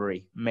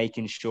recovery,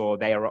 making sure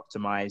they are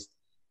optimized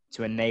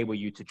to enable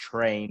you to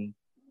train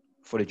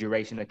for the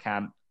duration of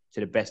camp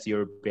to the best of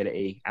your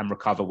ability and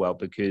recover well,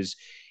 because,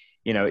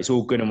 it's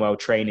all good and well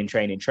training,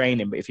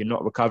 but if you're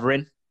not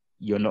recovering,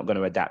 you're not going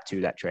to adapt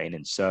to that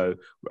training. So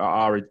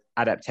our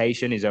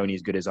adaptation is only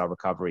as good as our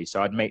recovery.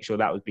 So I'd make sure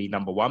that would be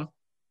number 1.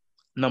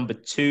 Number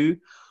 2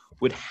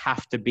 would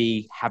have to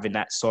be having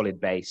that solid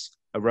base.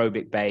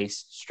 aerobic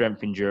base,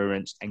 strength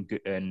endurance,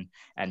 and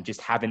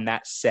just having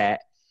that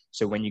set.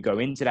 So when you go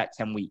into that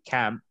 10-week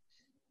camp,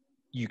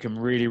 you can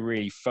really,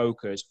 really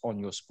focus on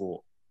your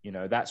sport. You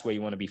know, that's where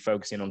you want to be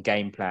focusing on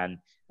game plan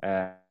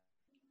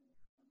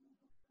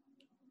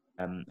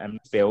and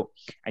built.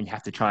 And you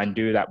have to try and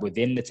do that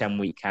within the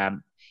 10-week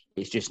camp.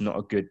 It's just not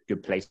a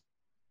good place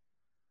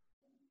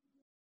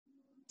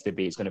to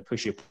be. It's going to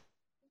push you.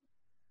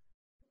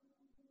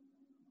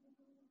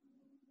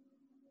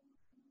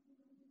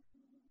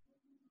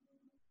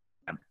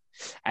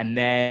 And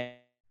then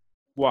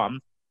one,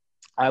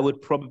 I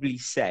would probably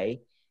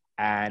say,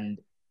 and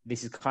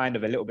this is kind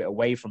of a little bit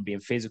away from being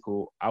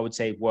physical, I would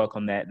say work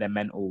on their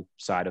mental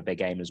side of their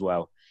game as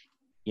well.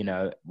 You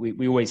know,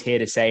 we always hear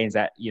the sayings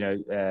that, you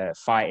know,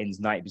 fighting's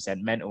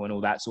 90% mental and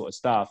all that sort of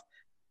stuff,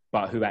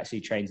 but who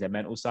actually trains their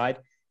mental side?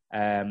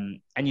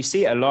 And you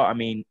see it a lot. I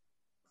mean,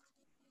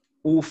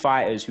 all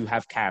fighters who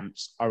have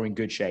camps are in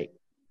good shape.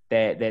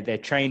 They're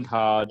trained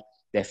hard,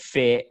 they're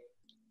fit.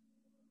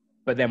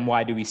 But then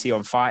why do we see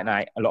on fight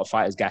night a lot of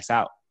fighters gas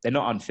out? They're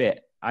not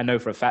unfit. I know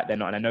for a fact they're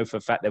not, and I know for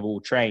a fact they've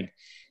all trained.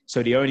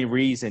 So the only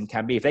reason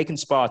can be if they can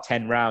spar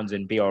 10 rounds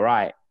and be all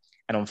right,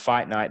 and on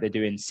fight night they're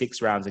doing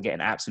 6 rounds and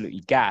getting absolutely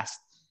gassed,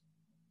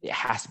 it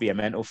has to be a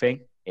mental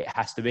thing. It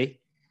has to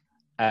be.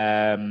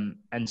 And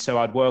so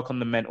I'd work on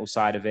the mental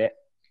side of it.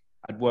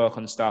 I'd work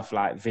on stuff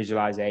like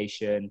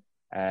visualization,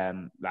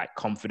 like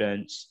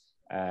confidence,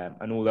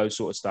 and all those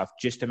sort of stuff,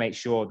 just to make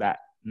sure that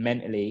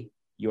mentally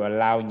you're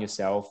allowing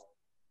yourself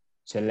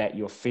to let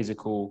your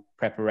physical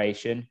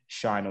preparation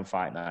shine on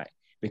fight night.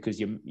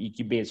 Because you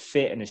can be as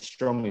fit and as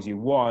strong as you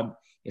want.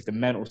 If the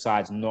mental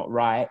side's not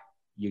right,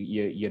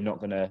 you're not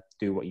going to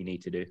do what you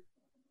need to do.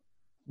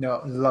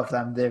 No, love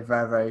them. They're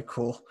very, very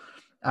cool.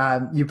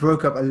 You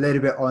broke up a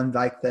little bit on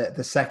like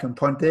the second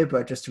point there,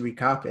 but just to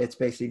recap, it's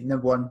basically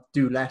number 1,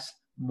 do less,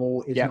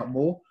 more is not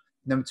more.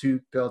 Number 2,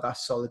 build that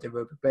solid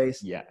aerobic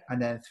base. Yeah.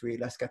 And then 3,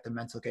 let's get the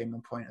mental game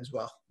on point as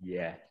well.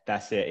 Yeah,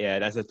 that's it. Yeah,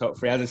 that's the top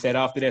 3. As I said,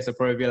 after this, I'll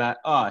probably be like,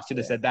 oh, I should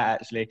have said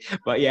that actually.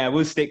 But yeah,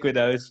 we'll stick with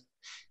those.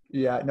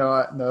 Yeah,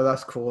 no,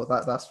 that's cool.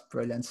 That's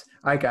brilliant.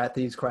 I get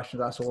these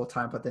questions asked all the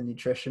time about the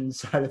nutrition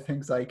side of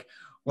things. Like,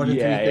 what are 3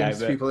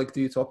 things people like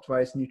do to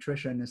optimize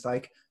nutrition? It's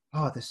like,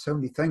 oh, there's so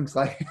many things.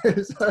 Like,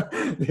 there's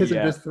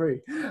just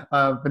 3.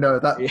 But no,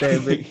 that's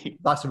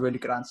a really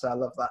good answer. I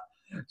love that.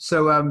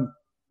 So,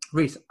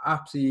 Reece,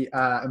 absolutely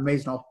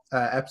amazing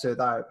episode.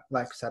 That,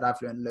 like I said,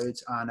 I've learned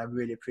loads, and I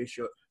really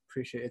appreciate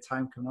your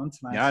time coming on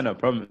tonight. Yeah, no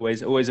problem.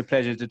 Always a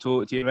pleasure to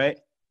talk to you, mate.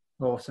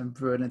 Awesome,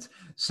 brilliant.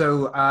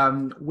 So,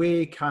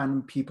 where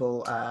can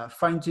people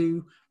find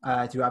you?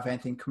 Do you have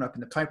anything coming up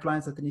in the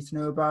pipelines that they need to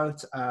know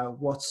about?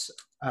 What's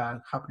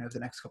happening over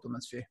the next couple of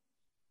months for you?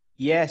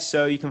 Yeah,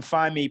 so you can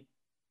find me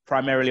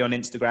primarily on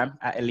Instagram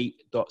at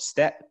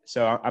elite.step.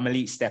 So I'm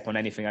Elite Step on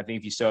anything. I think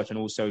if you search on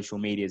all social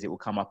medias, it will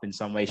come up in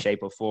some way, shape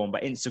or form.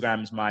 But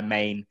Instagram's my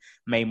main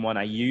one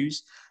I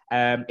use.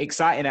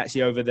 Exciting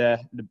actually over the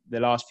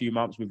last few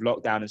months with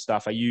lockdown and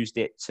stuff. I used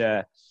it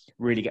to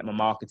really get my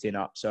marketing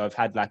up. So I've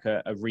had like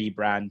a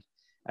rebrand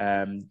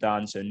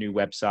done. So new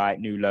website,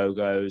 new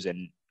logos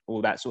and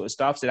all that sort of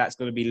stuff. So that's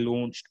going to be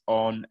launched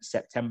on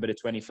September the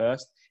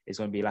 21st. It's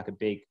going to be like a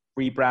big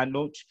rebrand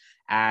launch.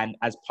 And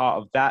as part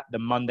of that, the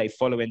Monday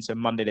following, so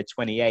Monday the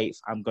 28th,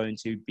 I'm going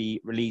to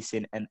be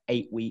releasing an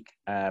 8-week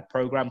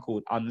program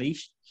called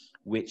Unleashed,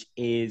 which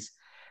is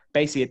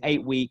basically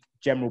an 8-week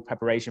general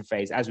preparation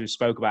phase. As we've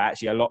spoke about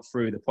actually a lot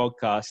through the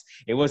podcast,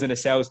 it wasn't a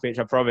sales pitch,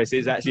 I promise.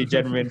 It's actually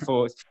genuine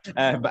thoughts.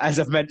 But as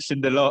I've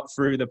mentioned a lot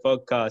through the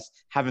podcast,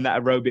 having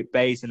that aerobic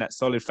base and that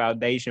solid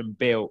foundation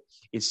built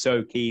is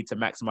so key to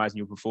maximizing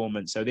your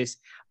performance. So this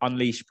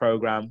Unleashed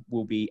program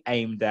will be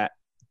aimed at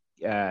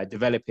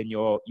developing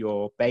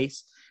your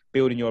base,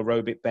 building your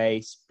aerobic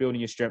base,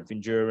 building your strength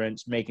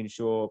endurance, making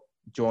sure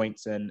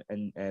joints and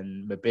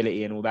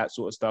mobility and all that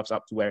sort of stuff's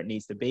up to where it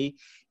needs to be.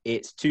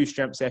 It's 2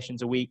 strength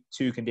sessions a week,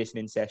 2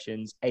 conditioning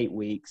sessions, 8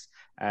 weeks.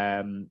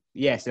 So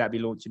that'll be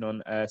launching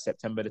on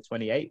September the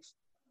 28th.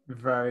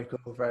 Very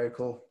cool, very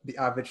cool. The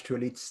average to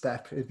elite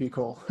step, it'd be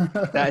cool.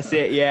 That's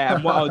it, yeah.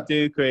 And what I'll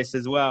do, Chris,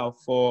 as well,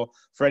 for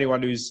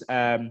anyone who's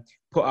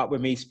put up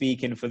with me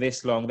speaking for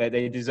this long,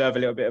 they deserve a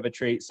little bit of a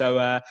treat.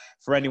 So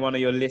for any one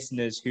of your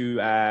listeners who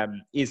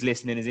is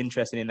listening, is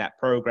interested in that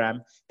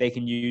program, they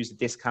can use the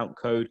discount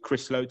code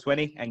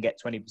ChrisLow20 and get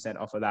 20%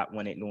 off of that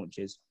when it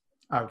launches.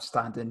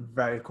 Outstanding.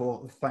 Very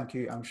cool. Thank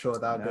you. I'm sure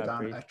that'll go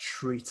down a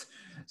treat.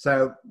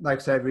 So like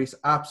I said, Reece,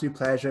 absolute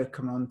pleasure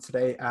coming on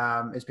today.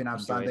 It's been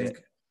outstanding.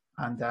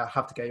 And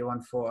have to get you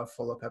on for a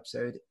follow-up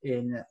episode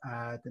in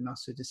the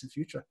not-so-distant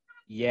future.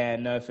 Yeah,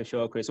 no, for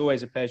sure, Chris.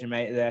 Always a pleasure,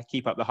 mate.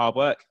 Keep up the hard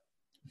work.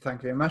 Thank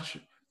you very much.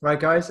 Right,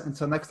 guys,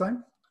 until next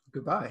time,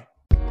 goodbye.